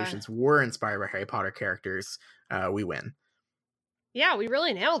Year's resolutions were inspired by Harry Potter characters. We win. Yeah, we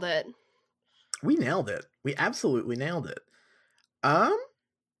really nailed it. We nailed it. We absolutely nailed it.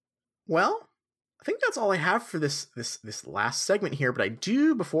 Well, I think that's all I have for this last segment here, but I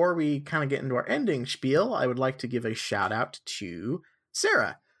do, before we kind of get into our ending spiel, I would like to give a shout out to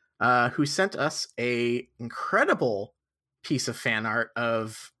Sarah, who sent us a incredible piece of fan art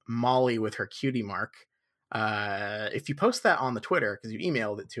of Molly with her cutie mark. If you post that on the Twitter, because you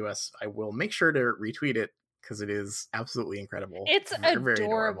emailed it to us, I will make sure to retweet it because it is absolutely incredible. It's very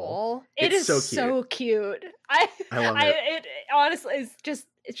adorable. It's It is so cute. I love it. It honestly is just,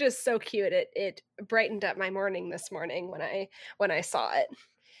 it's just so cute. It brightened up my morning this morning when I saw it.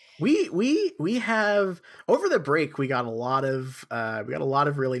 We have, over the break, we got a lot of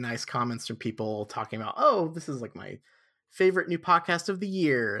really nice comments from people talking about, oh, this is like my favorite new podcast of the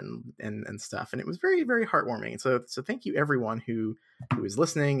year and stuff, and it was very, very heartwarming. So thank you everyone who is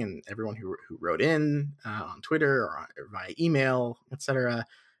listening, and everyone who wrote in on Twitter or via email, etc.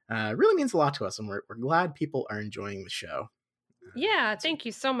 Really means a lot to us, and we're glad people are enjoying the show. Yeah, thank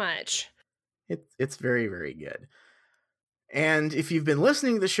you so much. It's very, very good. And if you've been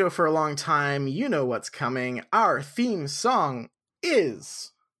listening to the show for a long time, you know what's coming. Our theme song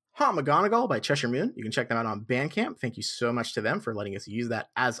is Haunt McGonagall by Cheshire Moon. You can check them out on Bandcamp. Thank you so much to them for letting us use that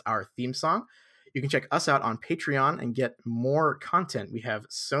as our theme song. You can check us out on Patreon and get more content. We have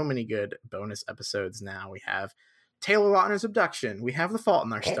so many good bonus episodes now. We have Taylor Lautner's Abduction. We have The Fault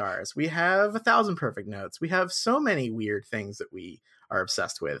in Our Stars. We have 1,000 Perfect Notes. We have so many weird things that we are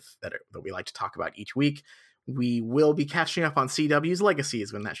obsessed with that we like to talk about each week. We will be catching up on CW's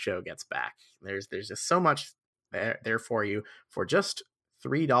Legacies when that show gets back. There's just so much there for you for just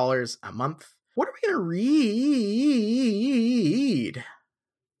 $3 a month. What are we going to read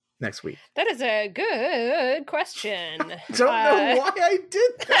next week? That is a good question. Don't know why I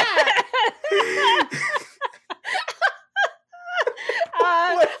did that.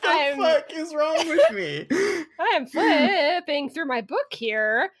 What the fuck is wrong with me? I'm flipping through my book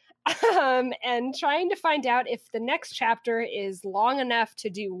here. And trying to find out if the next chapter is long enough to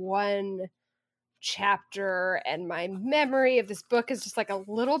do one chapter, and my memory of this book is just like a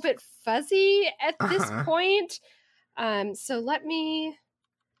little bit fuzzy at this point. So let me,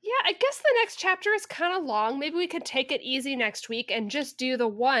 I guess the next chapter is kind of long. Maybe we could take it easy next week and just do the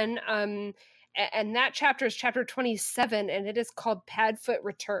one. And that chapter is chapter 27, and it is called Padfoot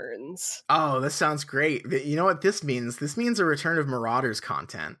Returns. Oh, that sounds great. You know what this means? This means a return of Marauders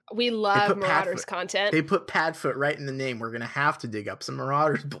content. We love Marauders content. They put Padfoot right in the name. We're going to have to dig up some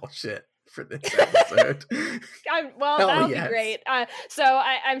Marauders bullshit for this episode. That'll be great. So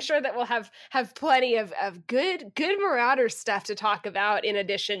I'm sure that we'll have plenty of good Marauders stuff to talk about, in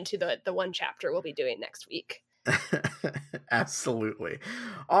addition to the one chapter we'll be doing next week. Absolutely.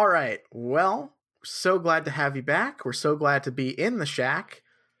 All right. Well, so glad to have you back. We're so glad to be in the shack.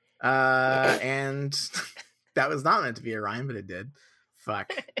 And that was not meant to be a rhyme, but it did.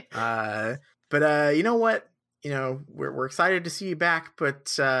 Fuck. But you know what? You know, we're excited to see you back,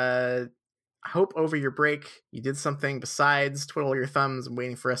 but I hope over your break you did something besides twiddle your thumbs and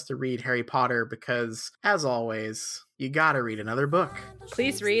waiting for us to read Harry Potter, because as always, you gotta read another book.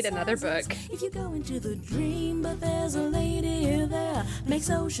 Please read another book. If you go into the dream, but there's a lady there, makes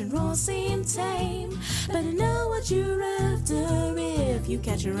ocean roar seem tame. Better know what you're after if you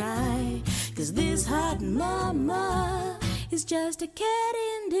catch her eye, 'cause this hot mama is just a cat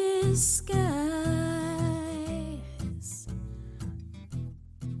in disguise.